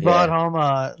shame. She brought home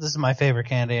this is my favorite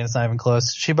candy and it's not even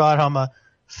close. She brought home I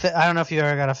don't know if you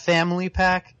ever got a family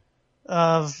pack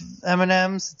of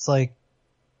M&Ms. It's like,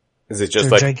 Is it just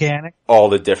they're like gigantic. all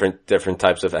the different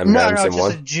types of M&Ms No, in just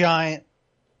one? a giant,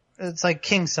 it's like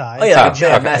king size. Oh yeah, Oh,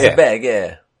 yeah, okay, massive yeah. bag,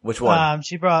 yeah. Which one?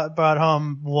 She brought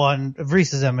home one of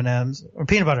Reese's M&Ms, or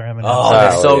peanut butter M&Ms. Oh,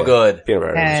 they're so yeah. good. Peanut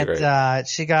butter M&Ms are great. And,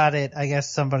 she got it, I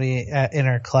guess somebody in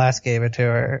her class gave it to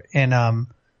her in,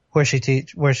 where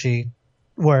she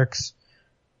works.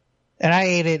 And I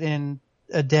ate it in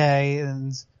a day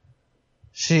and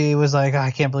she was like,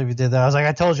 I can't believe you did that. I was like,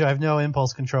 I told you I have no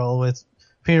impulse control with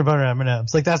peanut butter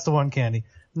M&Ms. Like, that's the one candy.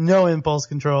 No impulse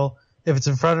control. If it's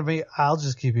in front of me, I'll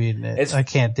just keep eating it. I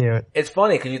can't do it. It's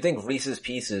funny because you think Reese's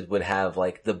Pieces would have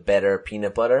like the better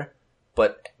peanut butter,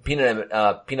 but peanut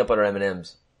butter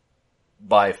M&Ms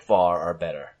by far are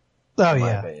better. Oh in my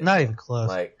yeah. opinion. Not even close.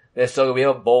 Like, they're so good. We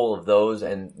have a bowl of those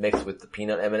and mixed with the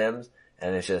peanut M&Ms,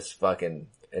 and it's just fucking,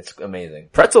 it's amazing.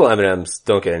 Pretzel M&Ms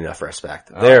don't get enough respect.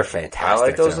 They're fantastic. I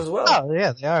like those too. as well. Oh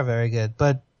yeah, they are very good.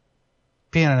 But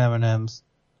peanut M&Ms.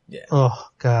 Yeah. Oh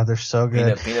god, they're so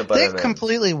good. Peanut butter They've M&Ms.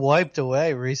 completely wiped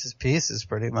away Reese's Pieces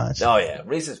pretty much. Oh yeah,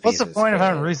 Reese's Pieces. What's the point of great.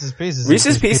 having Reese's Pieces?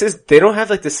 Reese's Pieces, they don't have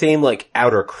like the same like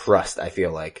outer crust, I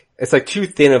feel like. It's like too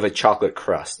thin of a chocolate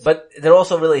crust. But they're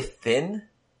also really thin.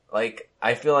 Like,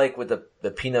 I feel like with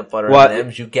the peanut butter Well,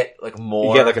 M&Ms, you get like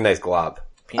more. You get like a nice glob.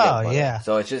 peanut Oh, butter. yeah.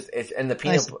 So and the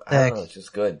peanut, Nice and I don't thick. know, it's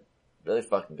just good. Really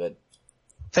fucking good.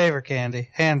 Favorite candy,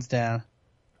 hands down.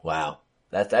 Wow.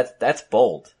 That's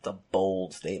bold. It's a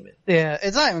bold statement. Yeah,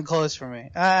 it's not even close for me.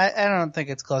 I don't think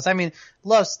it's close. I mean,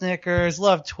 love Snickers,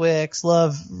 love Twix,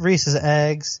 love Reese's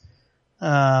Eggs.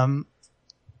 I'm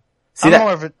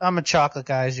a chocolate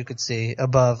guy, as you could see,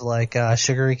 above like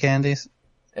sugary candies.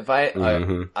 If I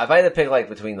had to pick like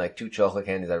between like 2 chocolate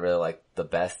candies I really like the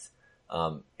best,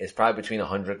 it's probably between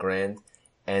 100 grand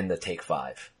and the Take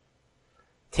 5.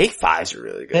 Take Fives are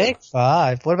really good. Take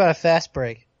 5. What about a fast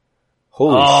break?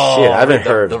 Holy shit, I haven't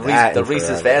heard the of that. The in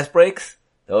Reese's forever. Fast Breaks.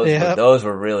 Yep. Those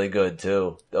were really good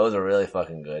too. Those are really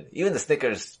fucking good. Even the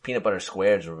Snickers peanut butter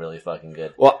squares were really fucking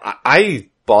good. Well, I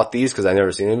bought these because I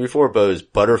never seen them before, but it was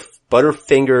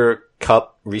Butterfinger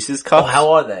Cup Reese's Cups. Oh,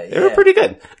 how are they? They were pretty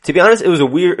good. To be honest, it was a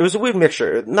weird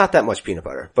mixture. Not that much peanut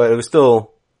butter, but it was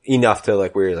still enough to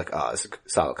like where you're like, oh, it's a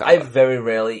solid combo. I very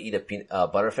rarely eat a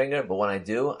Butterfinger, but when I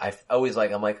do, I'm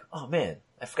like, oh man,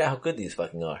 I forgot how good these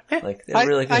fucking are. Like, they're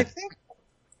really good. I think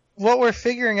what we're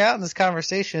figuring out in this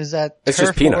conversation is that It's turf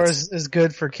just peanuts. wars is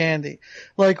good for candy.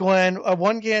 Like when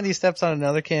one candy steps on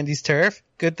another candy's turf,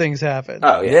 good things happen.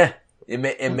 Oh yeah. Yeah. It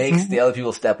makes the other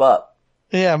people step up.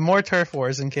 Yeah, more turf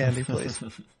wars in candy, please.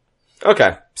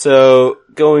 Okay, so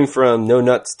going from no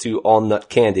nuts to all nut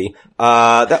candy,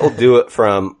 that will do it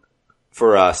for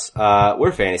us.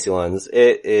 We're Fantasy Lens.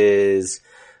 It is,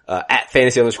 at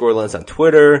 @fantasy_lens on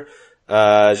Twitter.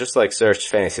 Just like search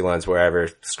Fantasy Lens wherever.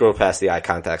 Scroll past the eye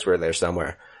contacts. We're there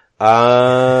somewhere.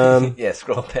 Yeah,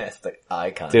 scroll past the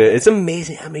icon. Dude, it's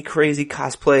amazing how many crazy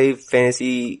cosplay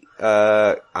fantasy,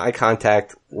 eye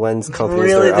contact lens companies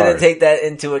Really there are. didn't take that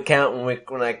into account when we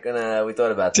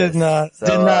thought about this. Did not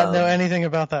know anything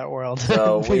about that world.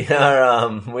 So we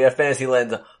are Fantasy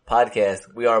Lens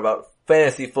podcast. We are about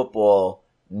fantasy football,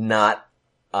 not,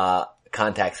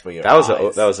 contacts for your eyes.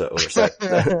 That was an oversight.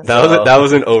 that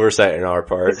was an oversight in our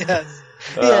part. Yes.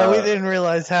 Yeah, we didn't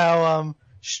realize how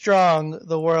strong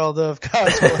the world of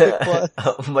cosplay was.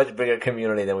 A much bigger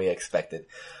community than we expected.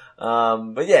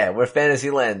 But yeah, we're Fantasy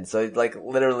Lens. So like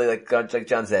literally like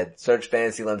John said, search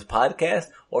Fantasy Lens podcast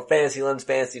or Fantasy Lens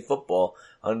Fantasy Football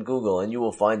on Google and you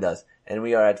will find us. And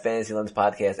we are at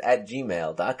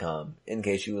fantasylenspodcast@gmail.com in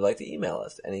case you would like to email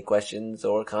us. Any questions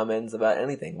or comments about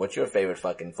anything? What's your favorite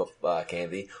fucking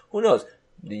candy? Who knows?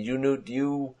 Do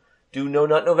you do No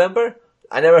Nut November?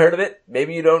 I never heard of it.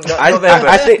 Maybe you don't know November.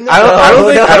 I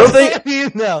don't think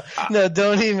No,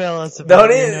 don't email us about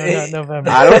Don't November.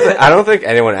 I don't think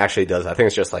anyone actually does. I think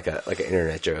it's just like an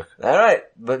internet joke. All right,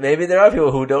 but maybe there are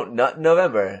people who don't nut in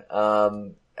November.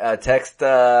 Text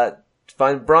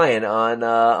find Brian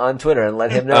on Twitter and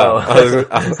let him know. I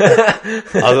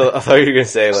thought you were gonna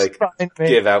say like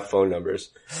give out phone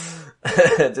numbers.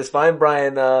 Just find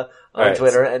Brian on right,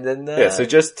 Twitter and then so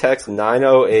just text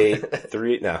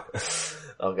 9083 no.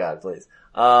 Oh God, please.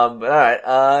 But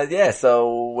alright,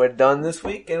 so we're done this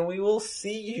week and we will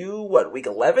see you, week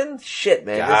 11? Shit,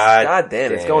 man. God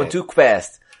damn, it's going too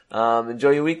fast.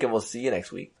 Enjoy your week and we'll see you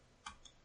next week.